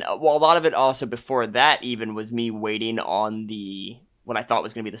 And then, well, a lot of it also before that even was me waiting on what I thought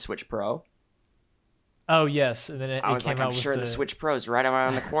was going to be the Switch Pro. Oh, yes. And then it I was came like, I'm sure the Switch Pro's right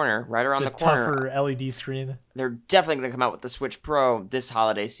around the corner. Right around the corner. Tougher LED screen. They're definitely going to come out with the Switch Pro this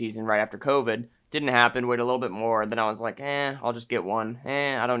holiday season right after COVID. Didn't happen. Wait a little bit more. Then I was like, I'll just get one.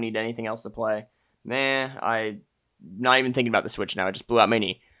 I don't need anything else to play. I'm not even thinking about the Switch now. I just blew out my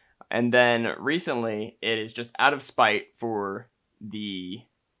knee. And then recently, it is just out of spite for the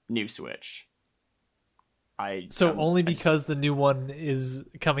new Switch. Only because the new one is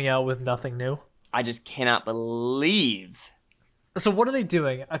coming out with nothing new? I just cannot believe. So what are they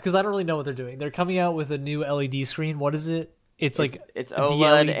doing? Because I don't really know what they're doing. They're coming out with a new LED screen. What is it? It's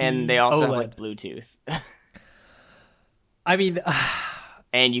OLED, and they also have like Bluetooth. I mean,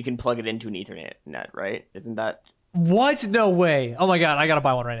 and you can plug it into an Ethernet net, right? Isn't that what? No way! Oh my god, I gotta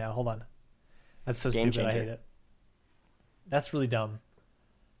buy one right now. Hold on, that's so Game stupid. changer. I hate it. That's really dumb.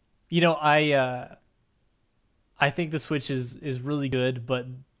 You know, I think the Switch is really good, but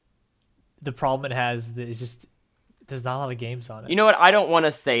the problem it has is just there's not a lot of games on it. You know what? I don't want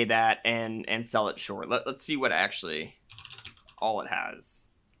to say that and sell it short. Let's see what actually all it has.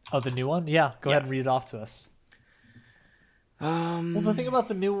 Oh, the new one? Yeah, go ahead and read it off to us. Well, the thing about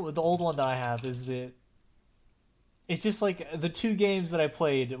the old one that I have is that it's just like the two games that I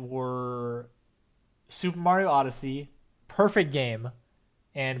played were Super Mario Odyssey, perfect game,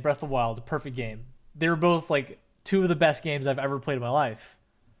 and Breath of the Wild, perfect game. They were both like two of the best games I've ever played in my life.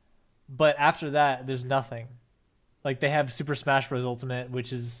 But after that, there's nothing. Like they have Super Smash Bros. Ultimate,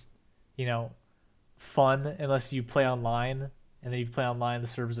 which is, fun unless you play online, and then you play online, the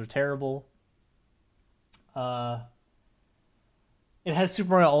servers are terrible. It has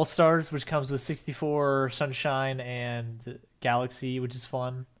Super Mario All Stars, which comes with 64, Sunshine, and Galaxy, which is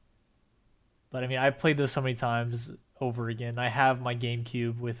fun. But I mean, I've played those so many times over again. I have my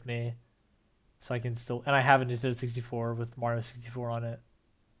GameCube with me, so I can still, and I have a Nintendo 64 with Mario 64 on it.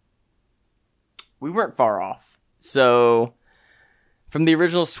 We weren't far off. So, from the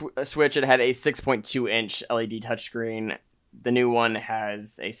original Switch, it had a 6.2-inch LED touchscreen. The new one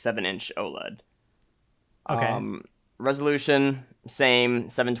has a 7-inch OLED. Okay. Resolution, same,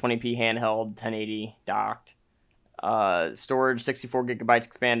 720p handheld, 1080 docked. Storage, 64 gigabytes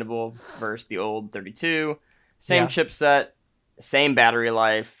expandable versus the old 32. Same chipset, same battery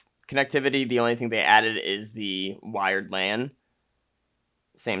life. Connectivity, the only thing they added is the wired LAN.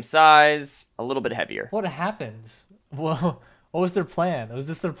 Same size, a little bit heavier. What happened? Well, what was their plan? Was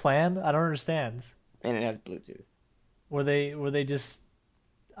this their plan? I don't understand. And it has Bluetooth. Were they just...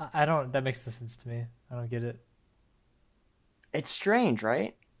 I don't... That makes no sense to me. I don't get it. It's strange,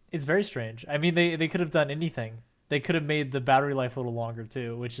 right? It's very strange. I mean, they could have done anything. They could have made the battery life a little longer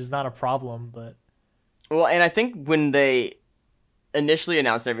too, which is not a problem, but... Well, and I think when they initially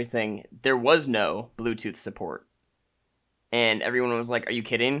announced everything, there was no Bluetooth support. And everyone was like, are you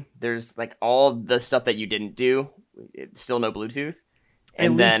kidding? There's like all the stuff that you didn't do, it's still no Bluetooth.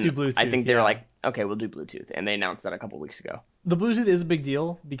 And then do Bluetooth, I think they were like, okay, we'll do Bluetooth. And they announced that a couple weeks ago. The Bluetooth is a big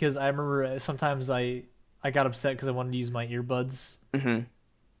deal because I remember sometimes I got upset because I wanted to use my earbuds. Mm-hmm.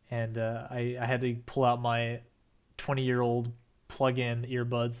 And I had to pull out my 20-year-old plug-in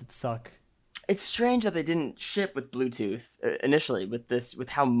earbuds that suck. It's strange that they didn't ship with Bluetooth initially with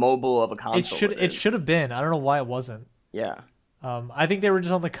how mobile of a console it should have been. I don't know why it wasn't. Yeah. I think they were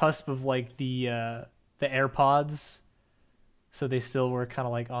just on the cusp of like the AirPods, so they still were kind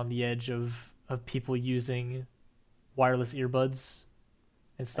of like on the edge of people using wireless earbuds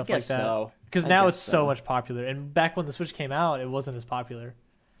and stuff like that. Because now it's so much popular, and back when the Switch came out, it wasn't as popular.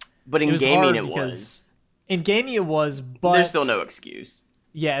 But in gaming, it was. In gaming, it was, but there's still no excuse.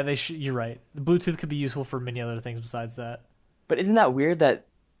 Yeah, you're right. The Bluetooth could be useful for many other things besides that. But isn't that weird that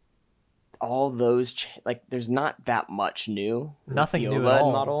all those there's not that much new? Nothing new at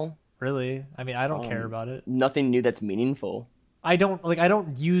all. Model. Really? I mean, I don't care about it. Nothing new that's meaningful. I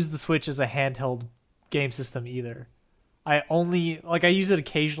don't use the Switch as a handheld game system either. I use it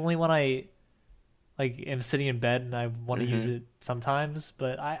occasionally when I am sitting in bed and I want to use it sometimes,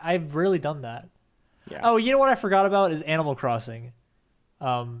 but I've rarely done that. Yeah. Oh, you know what I forgot about is Animal Crossing.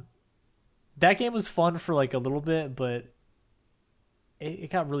 That game was fun for like a little bit, but it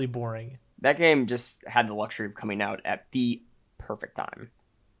got really boring. That game just had the luxury of coming out at the perfect time.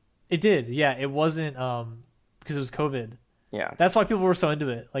 It did, yeah. It wasn't because it was COVID. Yeah, that's why people were so into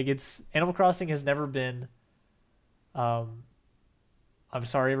it. Like, Animal Crossing has never been. I'm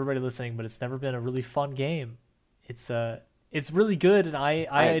sorry, everybody listening, but it's never been a really fun game. It's really good, and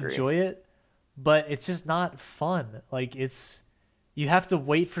I enjoy it, but it's just not fun. Like, you have to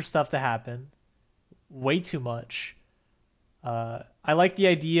wait for stuff to happen, way too much. I like the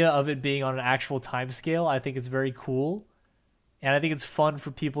idea of it being on an actual time scale. I think it's very cool, and I think it's fun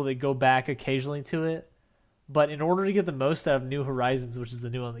for people that go back occasionally to it. But in order to get the most out of New Horizons, which is the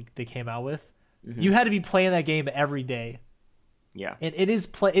new one they came out with, you had to be playing that game every day. Yeah, and it is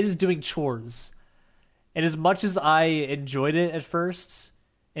doing chores. And as much as I enjoyed it at first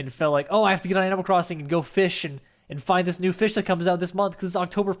and felt like, oh, I have to get on Animal Crossing and go fish and find this new fish that comes out this month because it's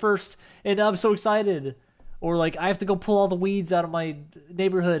October 1st and I'm so excited. Or like I have to go pull all the weeds out of my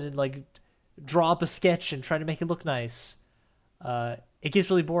neighborhood and like draw up a sketch and try to make it look nice. It gets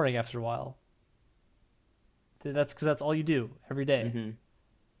really boring after a while. That's because that's all you do every day. Mm-hmm.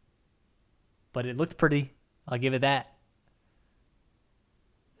 But it looked pretty. I'll give it that.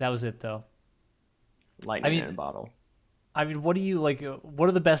 That was it, though. Lightning in a bottle. I mean, what do you like? What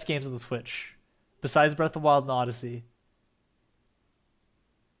are the best games on the Switch besides Breath of the Wild and Odyssey?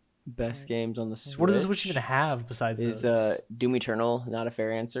 Best games on the Switch. What does the Switch even have besides those? Is Doom Eternal not a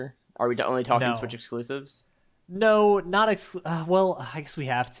fair answer? Are we only talking Switch exclusives? No, not well, I guess we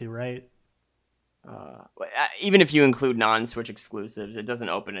have to, right? Even if you include non-Switch exclusives, it doesn't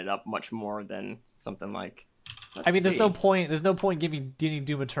open it up much more than something like. There's no point. There's no point getting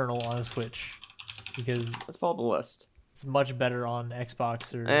Doom Eternal on a Switch because let's pull up the list. It's much better on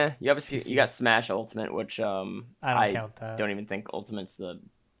Xbox or. You got Smash Ultimate, which I don't count that. Don't even think Ultimate's the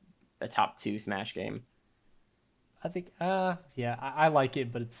a top 2 Smash game. I think, yeah, I like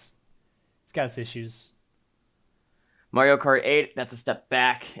it, but it's got its issues. Mario Kart 8, that's a step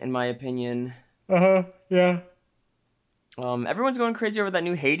back, in my opinion. Yeah. Everyone's going crazy over that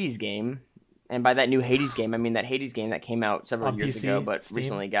new Hades game. And by that new Hades game, I mean that Hades game that came out several years ago, but Steam?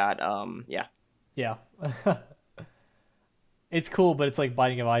 recently got, yeah. Yeah. It's cool, but it's like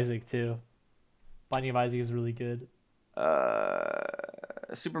Binding of Isaac, too. Binding of Isaac is really good.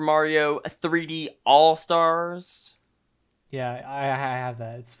 Super Mario 3D All-Stars. Yeah, I have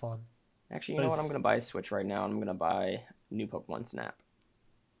that. It's fun. Actually, you know what? I'm going to buy a Switch right now. I'm going to buy new Pokemon Snap.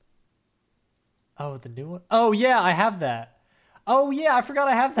 Oh, the new one? Oh, yeah, I have that. Oh, yeah, I forgot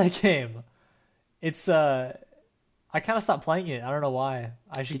I have that game. It's, I kind of stopped playing it. I don't know why.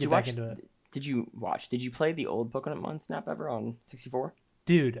 I should get back into it. Did you play the old Pokemon Snap ever on 64?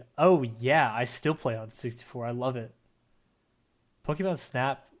 Dude, oh, yeah, I still play on 64. I love it. Pokemon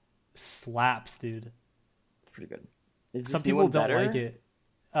Snap slaps, dude. It's pretty good. Is this Some new people one don't better? like it.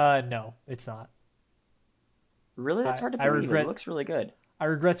 No, it's not. Really? That's hard to believe. It looks really good. I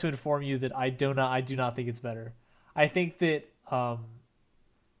regret to inform you that I do not think it's better. I think that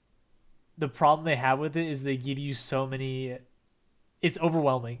the problem they have with it is they give you so many. It's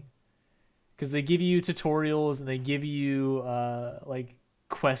overwhelming because they give you tutorials and they give you like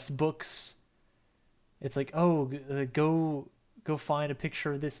quest books. It's like, oh, go find a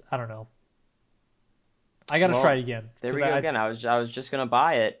picture of this. I don't know. I gotta try it again. There we go again. I was just gonna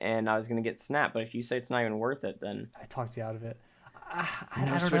buy it and I was gonna get Snap, but if you say it's not even worth it, then I talked you out of it. I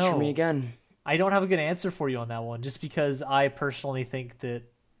don't switch know. For me again. I don't have a good answer for you on that one, just because I personally think that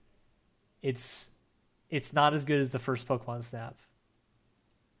it's not as good as the first Pokemon Snap.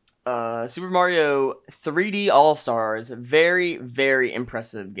 Super Mario 3D All-Stars, very, very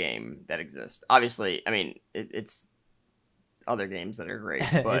impressive game that exists. Obviously, I mean, it's other games that are great,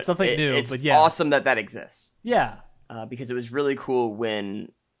 but it's something new. It's but yeah, awesome that exists. Yeah, because it was really cool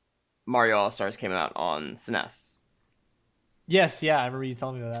when Mario All-Stars came out on SNES. Yes, yeah, I remember you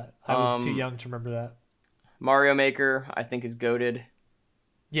telling me about that. I was too young to remember that. Mario Maker, I think, is goated.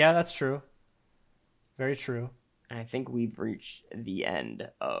 Yeah, that's true. Very true. And I think we've reached the end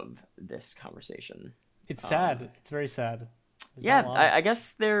of this conversation. It's sad. It's very sad. Yeah, I guess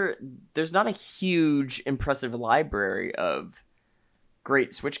there's not a huge, impressive library of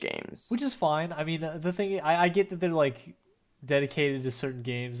great Switch games. Which is fine. I mean, the thing, I get that they're, like, dedicated to certain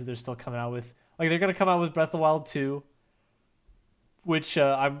games that they're still coming out with. Like, they're going to come out with Breath of the Wild 2, which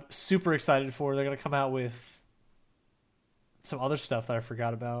I'm super excited for. They're going to come out with some other stuff that I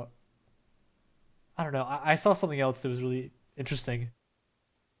forgot about. I don't know. I saw something else that was really interesting.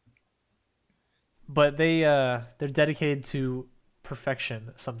 But they're dedicated to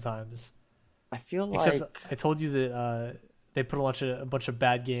perfection sometimes. I feel like... Except I told you that they put a bunch of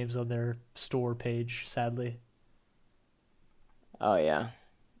bad games on their store page, sadly. Oh, yeah.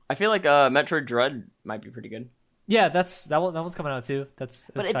 I feel like Metroid Dread might be pretty good. Yeah, that one's coming out too. That's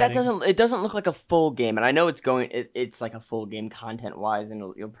exciting. It doesn't look like a full game, and I know it's like a full game content wise,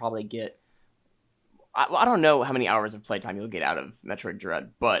 and you'll probably get. I don't know how many hours of playtime you'll get out of Metroid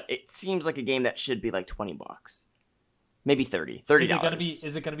Dread, but it seems like a game that should be like $20, maybe $30.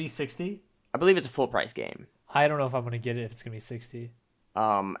 Is it gonna be 60? I believe it's a full price game. I don't know if I'm gonna get it if it's gonna be 60.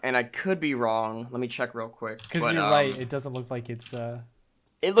 And I could be wrong. Let me check real quick. Because you're right. It doesn't look like it's.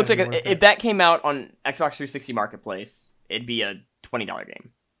 It looks like if that came out on Xbox 360 Marketplace, it'd be a $20 game.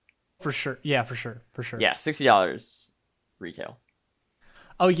 For sure. Yeah, for sure. Yeah, $60 retail.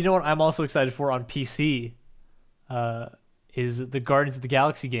 Oh, you know what I'm also excited for on PC is the Guardians of the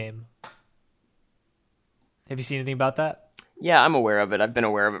Galaxy game. Have you seen anything about that? Yeah, I'm aware of it. I've been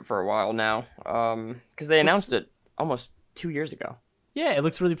aware of it for a while now. Because they announced it almost 2 years ago. Yeah, it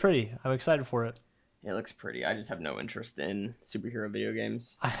looks really pretty. I'm excited for it. It looks pretty. I just have no interest in superhero video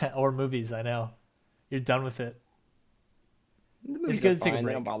games. Or movies, I know. You're done with it. The movies it's good are to take a fine.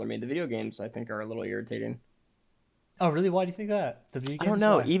 break. They don't bother me. The video games, I think, are a little irritating. Oh, really? Why do you think that? The video games? I don't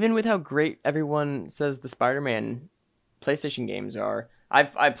know. Why? Even with how great everyone says the Spider-Man PlayStation games are,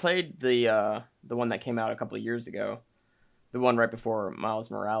 I played the one that came out a couple of years ago, the one right before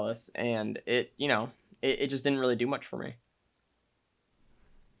Miles Morales, and it just didn't really do much for me.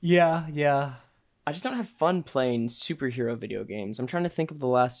 Yeah. I just don't have fun playing superhero video games. I'm trying to think of the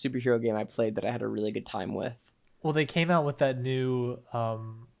last superhero game I played that I had a really good time with. Well, they came out with that new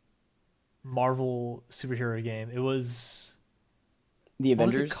Marvel superhero game. It was The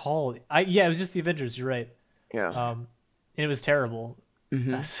Avengers. What was it called? It was just the Avengers. You're right. Yeah. And it was terrible.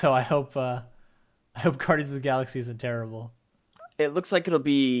 Mm-hmm. So I hope Guardians of the Galaxy isn't terrible. It looks like it'll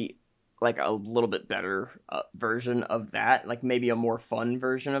be like a little bit better version of that, like maybe a more fun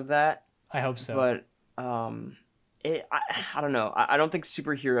version of that. I hope so. But I don't know. I don't think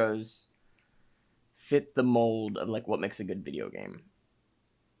superheroes fit the mold of like what makes a good video game.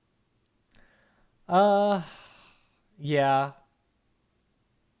 Yeah.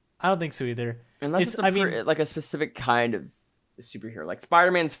 I don't think so either. Unless like a specific kind of superhero. Like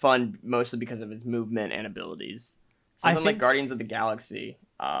Spider-Man's fun mostly because of his movement and abilities. Something like Guardians of the Galaxy,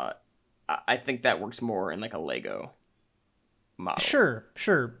 I think that works more in like a Lego model.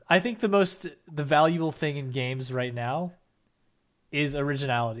 Sure. I think the valuable thing in games right now is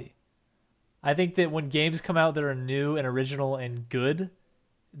originality. I think that when games come out that are new and original and good,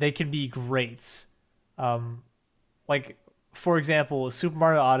 they can be great. Like, for example, Super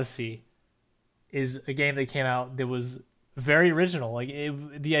Mario Odyssey is a game that came out that was very original. Like,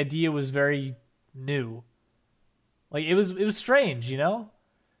 the idea was very new. Like, it was strange, you know?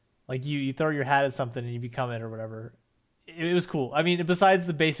 Like, you throw your hat at something and you become it or whatever. It was cool. I mean, besides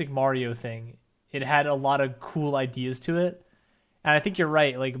the basic Mario thing, it had a lot of cool ideas to it. And I think you're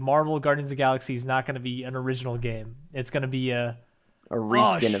right. Like, Marvel Guardians of the Galaxy is not going to be an original game. It's going to be a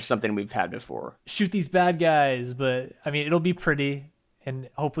reskin of something we've had before. Shoot these bad guys, but I mean, it'll be pretty, and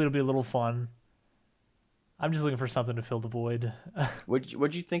hopefully it'll be a little fun. I'm just looking for something to fill the void.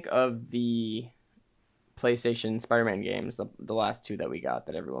 What'd you think of the PlayStation Spider-Man games, the last two that we got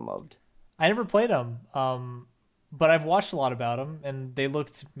that everyone loved? I never played them, but I've watched a lot about them, and they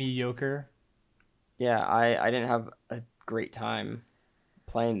looked mediocre. Yeah, I didn't have a great time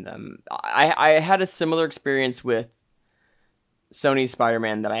playing them. I had a similar experience with Sony's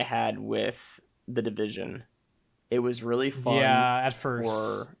Spider-Man that I had with The Division. It was really fun. Yeah, at first.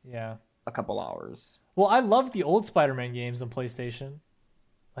 For a couple hours. Well, I loved the old Spider-Man games on PlayStation.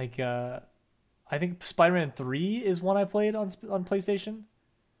 Like, I think Spider-Man 3 is one I played on PlayStation.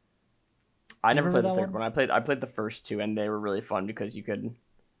 I never played the third one. I played the first two, and they were really fun because you could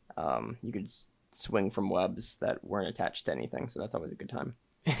swing from webs that weren't attached to anything. So that's always a good time.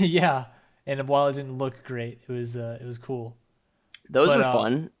 Yeah, and while it didn't look great, it was cool. Those were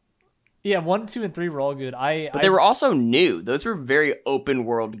fun. Yeah, 1, 2, and 3 were all good. But they were also new. Those were very open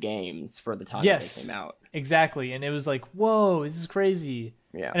world games for the time that they came out. Exactly. And it was like, whoa, this is crazy.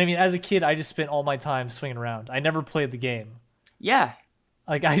 Yeah. And I mean, as a kid, I just spent all my time swinging around. I never played the game. Yeah.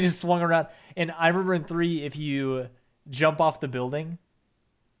 Like, I just swung around. And I remember in 3, if you jump off the building,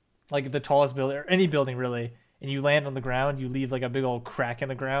 like the tallest building, or any building really, and you land on the ground, you leave like a big old crack in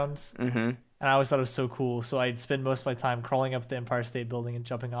the ground. Mm-hmm. And I always thought it was so cool. So I'd spend most of my time crawling up the Empire State Building and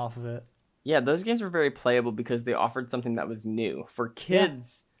jumping off of it. Yeah, those games were very playable because they offered something that was new. For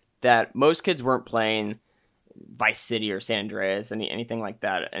kids that most kids weren't playing Vice City or San Andreas, anything like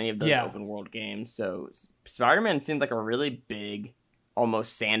that, any of those open world games. So Spider-Man seemed like a really big,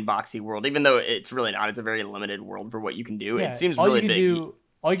 almost sandboxy world, even though it's really not. It's a very limited world for what you can do. It seems really big.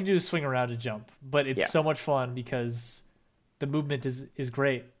 All you can do is swing around and jump, but it's so much fun because the movement is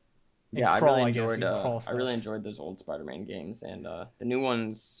great. And I really enjoyed those old Spider-Man games, and the new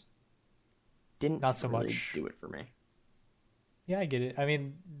ones didn't not so really much do it for me. Yeah, I get it. I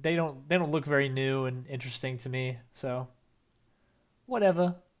mean, they don't look very new and interesting to me, so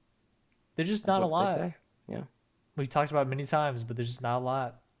whatever. There's just not a lot. They say. Yeah. We talked about it many times, but there's just not a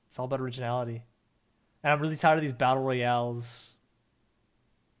lot. It's all about originality. And I'm really tired of these battle royales.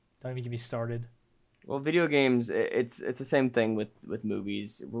 Don't even get me started. Well, video games, it's the same thing with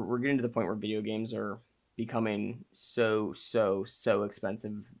movies. We're getting to the point where video games are becoming so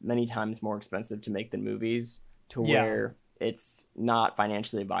expensive, many times more expensive to make than movies, to where it's not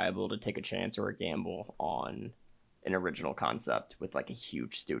financially viable to take a chance or a gamble on an original concept with like a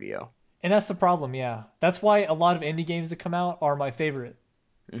huge studio. And that's the problem, yeah. That's why a lot of indie games that come out are my favorite.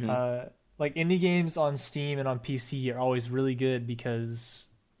 Mm-hmm. Like indie games on Steam and on PC are always really good because,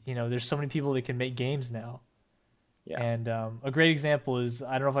 you know, there's so many people that can make games now. Yeah. And a great example is,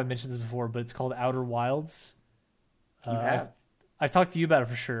 I don't know if I mentioned this before, but it's called Outer Wilds. I've talked to you about it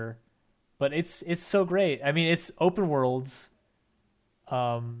for sure, but it's so great. I mean, it's open worlds,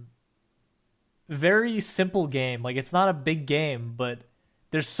 very simple game. Like, it's not a big game, but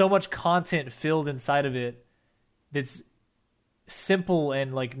there's so much content filled inside of it that's simple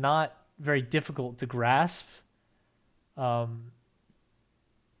and like not very difficult to grasp. And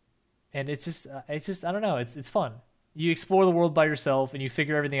it's just I don't know. It's fun. You explore the world by yourself and you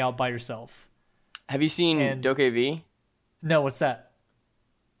figure everything out by yourself. Have you seen DokeV? No, what's that?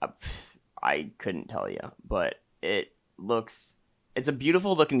 I couldn't tell you, but it's a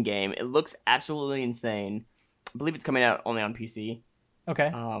beautiful looking game. It looks absolutely insane. I believe it's coming out only on PC.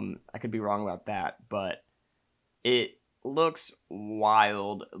 Okay. I could be wrong about that, but it looks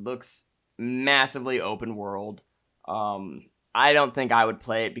wild. It looks massively open world. I don't think I would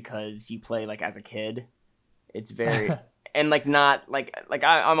play it because you play like as a kid. It's very and like not like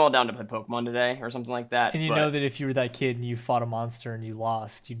I'm all down to play Pokemon today or something like that. And you know that if you were that kid and you fought a monster and you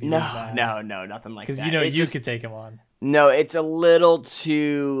lost, you'd be no, really mad. no, nothing like that. Because you know you could take him on. No, it's a little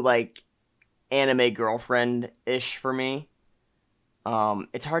too like anime girlfriend-ish for me.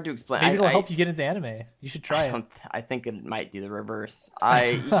 It's hard to explain. Maybe it'll help you get into anime. You should try it. I think it might do the reverse.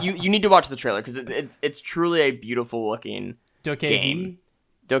 You need to watch the trailer because it's truly a beautiful looking game.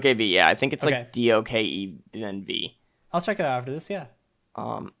 Dokev, yeah, I think it's like Doke then V. I'll check it out after this. Yeah.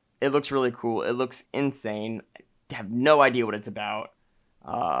 It looks really cool. It looks insane. I have no idea what it's about.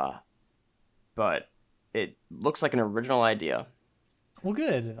 But it looks like an original idea. Well,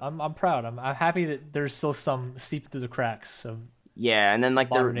 good. I'm proud. I'm happy that there's still some seeping through the cracks of. Yeah, and then like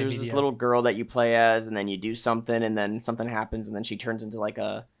there's this little girl that you play as, and then you do something, and then something happens, and then she turns into like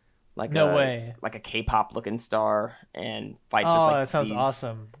a K-pop looking star and fights with like that sounds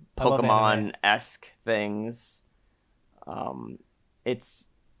awesome. Pokemon-esque things.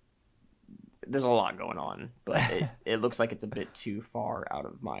 There's a lot going on, but it looks like it's a bit too far out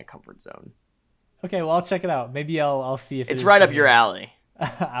of my comfort zone. Okay, well I'll check it out. Maybe I'll see if it's right up your alley.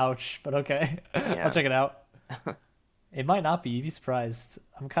 Ouch, but okay. Yeah. I'll check it out. It might not be. You'd be surprised.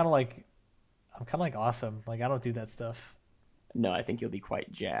 I'm kind of like awesome. Like I don't do that stuff. No, I think you'll be quite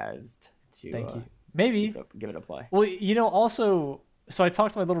jazzed to. Thank you. Maybe give it a play. Well, also, so I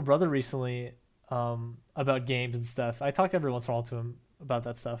talked to my little brother recently about games and stuff. I talked every once in a while to him about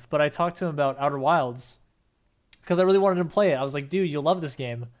that stuff, but I talked to him about Outer Wilds because I really wanted him to play it. I was like, dude, you'll love this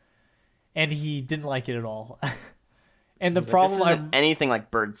game, and he didn't like it at all. And the problem, this isn't anything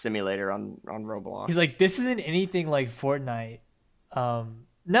like Bird Simulator on Roblox. He's like, this isn't anything like Fortnite.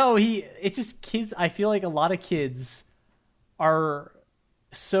 No, it's just kids. I feel like a lot of kids are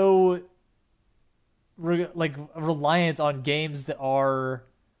so reliant on games that are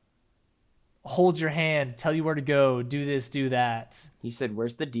hold your hand, tell you where to go, do this, do that. You said,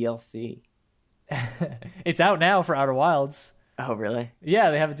 where's the DLC? It's out now for Outer Wilds. Oh, really? Yeah,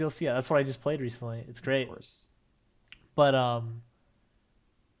 they have a DLC. Yeah, that's what I just played recently. It's great. Of course. But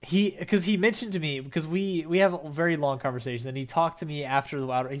he mentioned to me, because we have a very long conversation, and he talked to me after the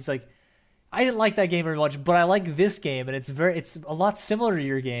Outer. He's like, I didn't like that game very much, but I like this game, and it's a lot similar to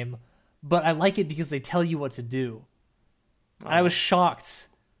your game, but I like it because they tell you what to do. Oh. And I was shocked.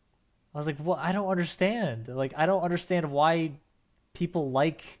 I was like, well, I don't understand. Like, I don't understand why people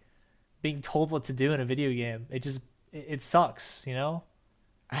like being told what to do in a video game. It sucks, you know?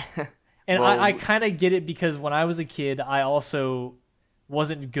 And well, I kind of get it because when I was a kid, I also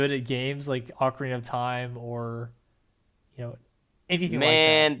wasn't good at games like Ocarina of Time or, anything like that.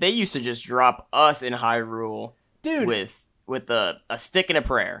 Man, they used to just drop us in Hyrule, dude, with a stick and a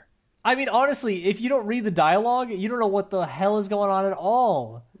prayer. I mean, honestly, if you don't read the dialogue, you don't know what the hell is going on at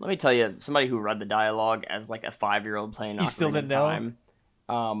all. Let me tell you, somebody who read the dialogue as like a 5-year-old playing Ocarina still didn't of Time.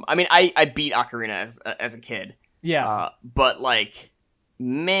 I mean, I beat Ocarina as a kid. Yeah. But like,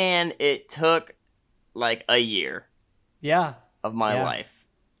 man, it took like a year. Yeah. Of my life.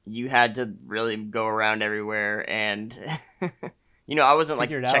 You had to really go around everywhere, and I wasn't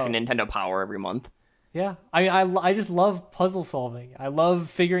like checking Nintendo Power every month. Yeah, I mean, I just love puzzle solving. I love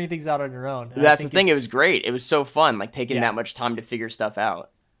figuring things out on your own. And that's the thing. It was great. It was so fun, like taking that much time to figure stuff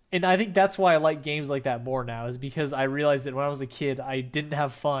out. And I think that's why I like games like that more now, is because I realized that when I was a kid, I didn't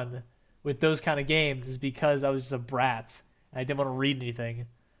have fun with those kind of games because I was just a brat and I didn't want to read anything.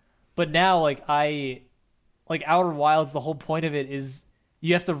 But now, like Outer Wilds, the whole point of it is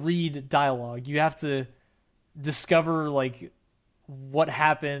you have to read dialogue. You have to discover like what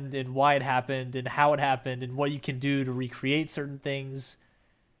happened and why it happened and how it happened and what you can do to recreate certain things.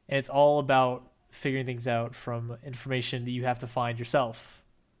 And it's all about figuring things out from information that you have to find yourself.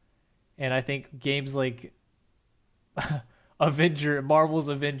 And I think games like Marvel's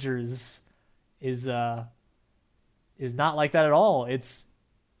Avengers is not like that at all.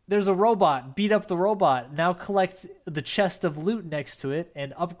 There's a robot, beat up the robot, now collect the chest of loot next to it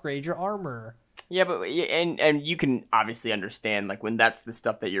and upgrade your armor. Yeah, but and you can obviously understand, like, when that's the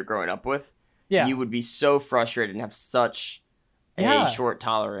stuff that you're growing up with, you would be so frustrated and have such a short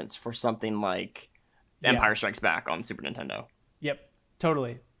tolerance for something like Empire Strikes Back on Super Nintendo. Yep,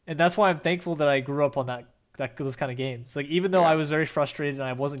 totally. And that's why I'm thankful that I grew up on those kind of games. Like, even though I was very frustrated and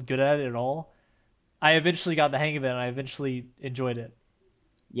I wasn't good at it at all, I eventually got the hang of it and I eventually enjoyed it.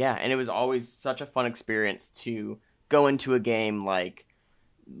 Yeah, and it was always such a fun experience to go into a game like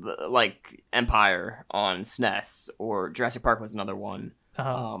Empire on SNES, or Jurassic Park was another one.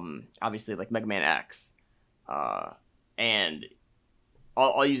 Uh-huh. Obviously, like Mega Man X, and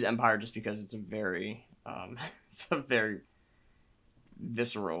I'll use Empire just because it's a very it's a very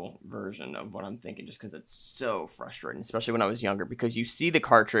visceral version of what I'm thinking, just because it's so frustrating, especially when I was younger, because you see the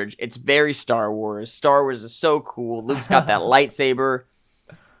cartridge, it's very Star Wars. Star Wars is so cool. Luke's got that lightsaber,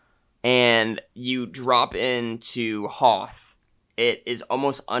 and you drop into Hoth. It is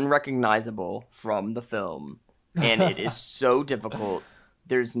almost unrecognizable from the film, and it is so difficult.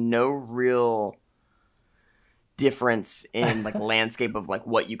 There's no real difference in like landscape of like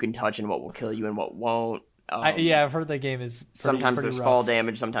what you can touch and what will kill you and what won't. I've heard that game is sometimes there's rough. Fall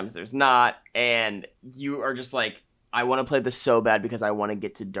damage, sometimes there's not, and you are just like, I want to play this so bad because I want to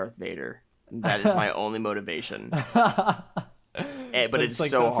get to Darth Vader. That is my only motivation. But it's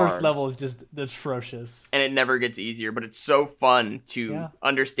like so the hard. First level is just atrocious, and it never gets easier. But it's so fun to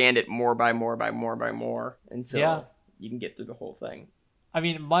understand it more by more until you can get through the whole thing. I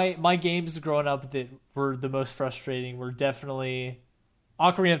mean, my games growing up that were the most frustrating were definitely.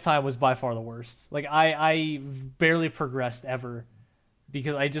 Ocarina of Time was by far the worst. Like, I barely progressed ever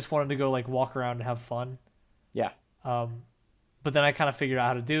because I just wanted to go, like, walk around and have fun. Yeah. But then I kind of figured out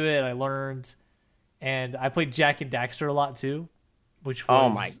how to do it. I learned. And I played Jak and Daxter a lot, too, which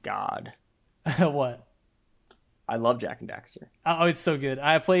was... Oh, my God. What? I love Jak and Daxter. Oh, it's so good.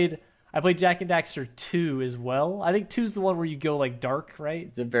 I played Jak and Daxter 2 as well. I think 2's the one where you go, like, dark, right?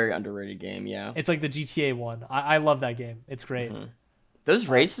 It's a very underrated game, yeah. It's like the GTA one. I love that game. It's great. Mm-hmm. Those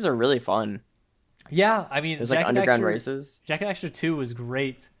races are really fun. Yeah, I mean, there's like underground races. Jak and Daxter 2 was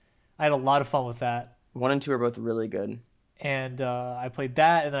great. I had a lot of fun with that. 1 and 2 are both really good. And I played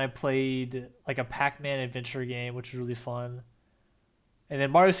that, and then I played like a Pac-Man adventure game, which was really fun. And then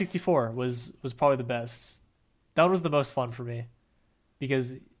Mario 64 was probably the best. That one was the most fun for me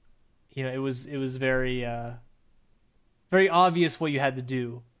because it was very very obvious what you had to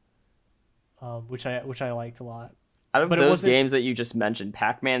do, which I liked a lot. Out of those games that you just mentioned,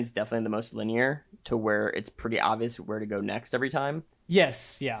 Pac-Man's definitely the most linear to where it's pretty obvious where to go next every time.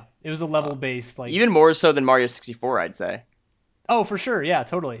 Yes, yeah. It was a level-based. Like even more so than Mario 64, I'd say. Oh, for sure. Yeah,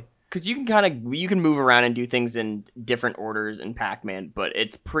 totally. Because you can move around and do things in different orders in Pac-Man, but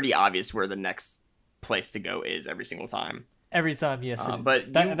it's pretty obvious where the next place to go is every single time. Every time, yes.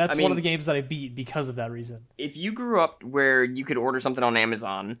 But that's one of the games that I beat because of that reason. If you grew up where you could order something on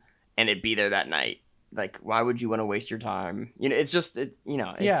Amazon and it'd be there that night, like, why would you want to waste your time? It's just,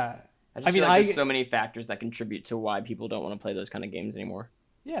 yeah. I feel like there's so many factors that contribute to why people don't want to play those kind of games anymore.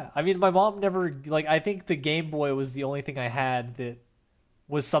 Yeah. I mean, my mom never, like, I think the Game Boy was the only thing I had that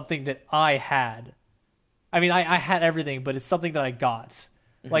was something that I had. I mean, I had everything, but it's something that I got.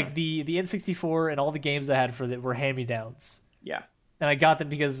 Mm-hmm. Like, the N64 and all the games I had for that were hand-me-downs. Yeah. And I got them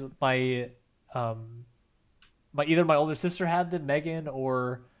because either my older sister had them, Megan,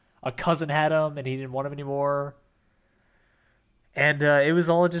 or a cousin had them and he didn't want them anymore. And it was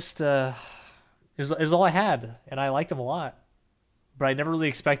all just it was all I had, and I liked them a lot. But I never really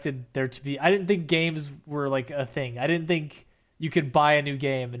expected there to be. I didn't think games were like a thing. I didn't think you could buy a new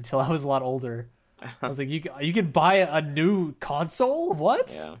game until I was a lot older. I was like, you can buy a new console?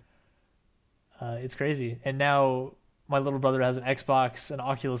 What? Yeah. It's crazy. And now my little brother has an Xbox, an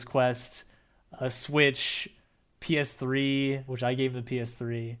Oculus Quest, a Switch, PS3, which I gave him the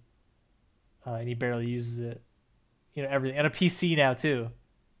PS3. And he barely uses it. Everything. And a PC now, too.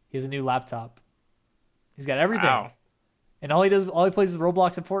 He has a new laptop. He's got everything. Wow. And all he plays is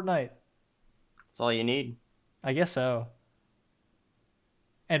Roblox and Fortnite. That's all you need. I guess so.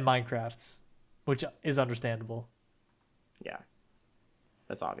 And Minecraft, which is understandable. Yeah.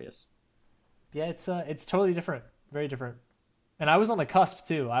 That's obvious. Yeah, it's totally different. Very different. And I was on the cusp,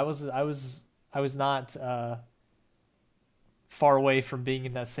 too. I was not far away from being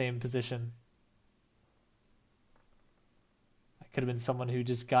in that same position. Could have been someone who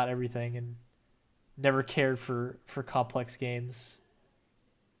just got everything and never cared for complex games.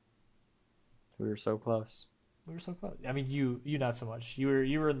 We were so close. We were so close. I mean, you not so much. You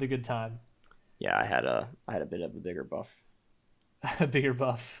were in the good time. Yeah, I had a bit of a bigger buff. A bigger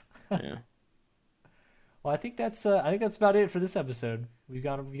buff. Yeah. Well, I think that's about it for this episode. We've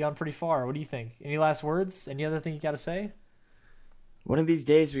gone pretty far. What do you think? Any last words? Any other thing you got to say? One of these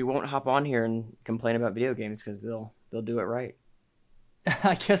days, we won't hop on here and complain about video games because they'll do it right.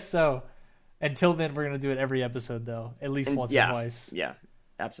 I guess so. Until then, we're gonna do it every episode, though, at least once or twice. Yeah,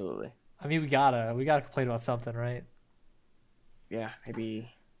 absolutely. I mean, we gotta complain about something, right? Yeah, maybe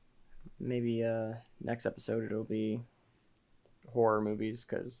next episode it'll be horror movies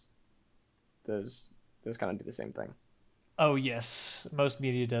because those kind of do the same thing. Oh yes, most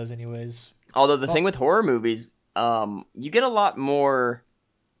media does, anyways. Although the thing with horror movies, you get a lot more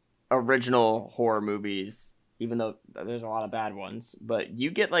original horror movies. even though there's a lot of bad ones. But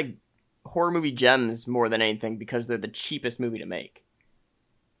you get like horror movie gems more than anything because they're the cheapest movie to make.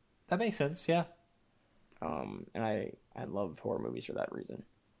 That makes sense, yeah. And I love horror movies for that reason.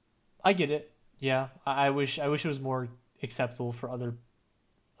 I get it. Yeah, I wish it was more acceptable for other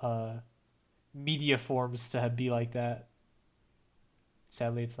media forms to be like that.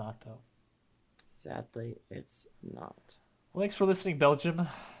 Sadly, it's not, though. Sadly, it's not. Well, thanks for listening, Belgium.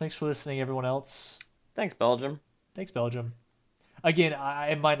 Thanks for listening, everyone else. Thanks, Belgium. Thanks, Belgium. Again,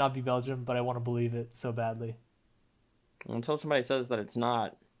 it might not be Belgium, but I want to believe it so badly. Until somebody says that it's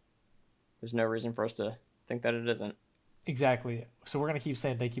not, there's no reason for us to think that it isn't. Exactly. So we're going to keep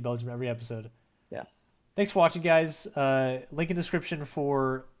saying thank you, Belgium, every episode. Yes. Thanks for watching, guys. Link in description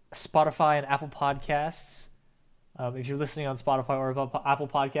for Spotify and Apple Podcasts. If you're listening on Spotify or Apple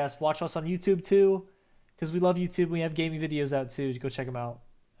Podcasts, watch us on YouTube too, because we love YouTube. We have gaming videos out too. Go check them out.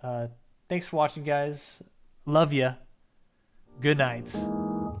 Thanks for watching, guys. Love ya. Good night.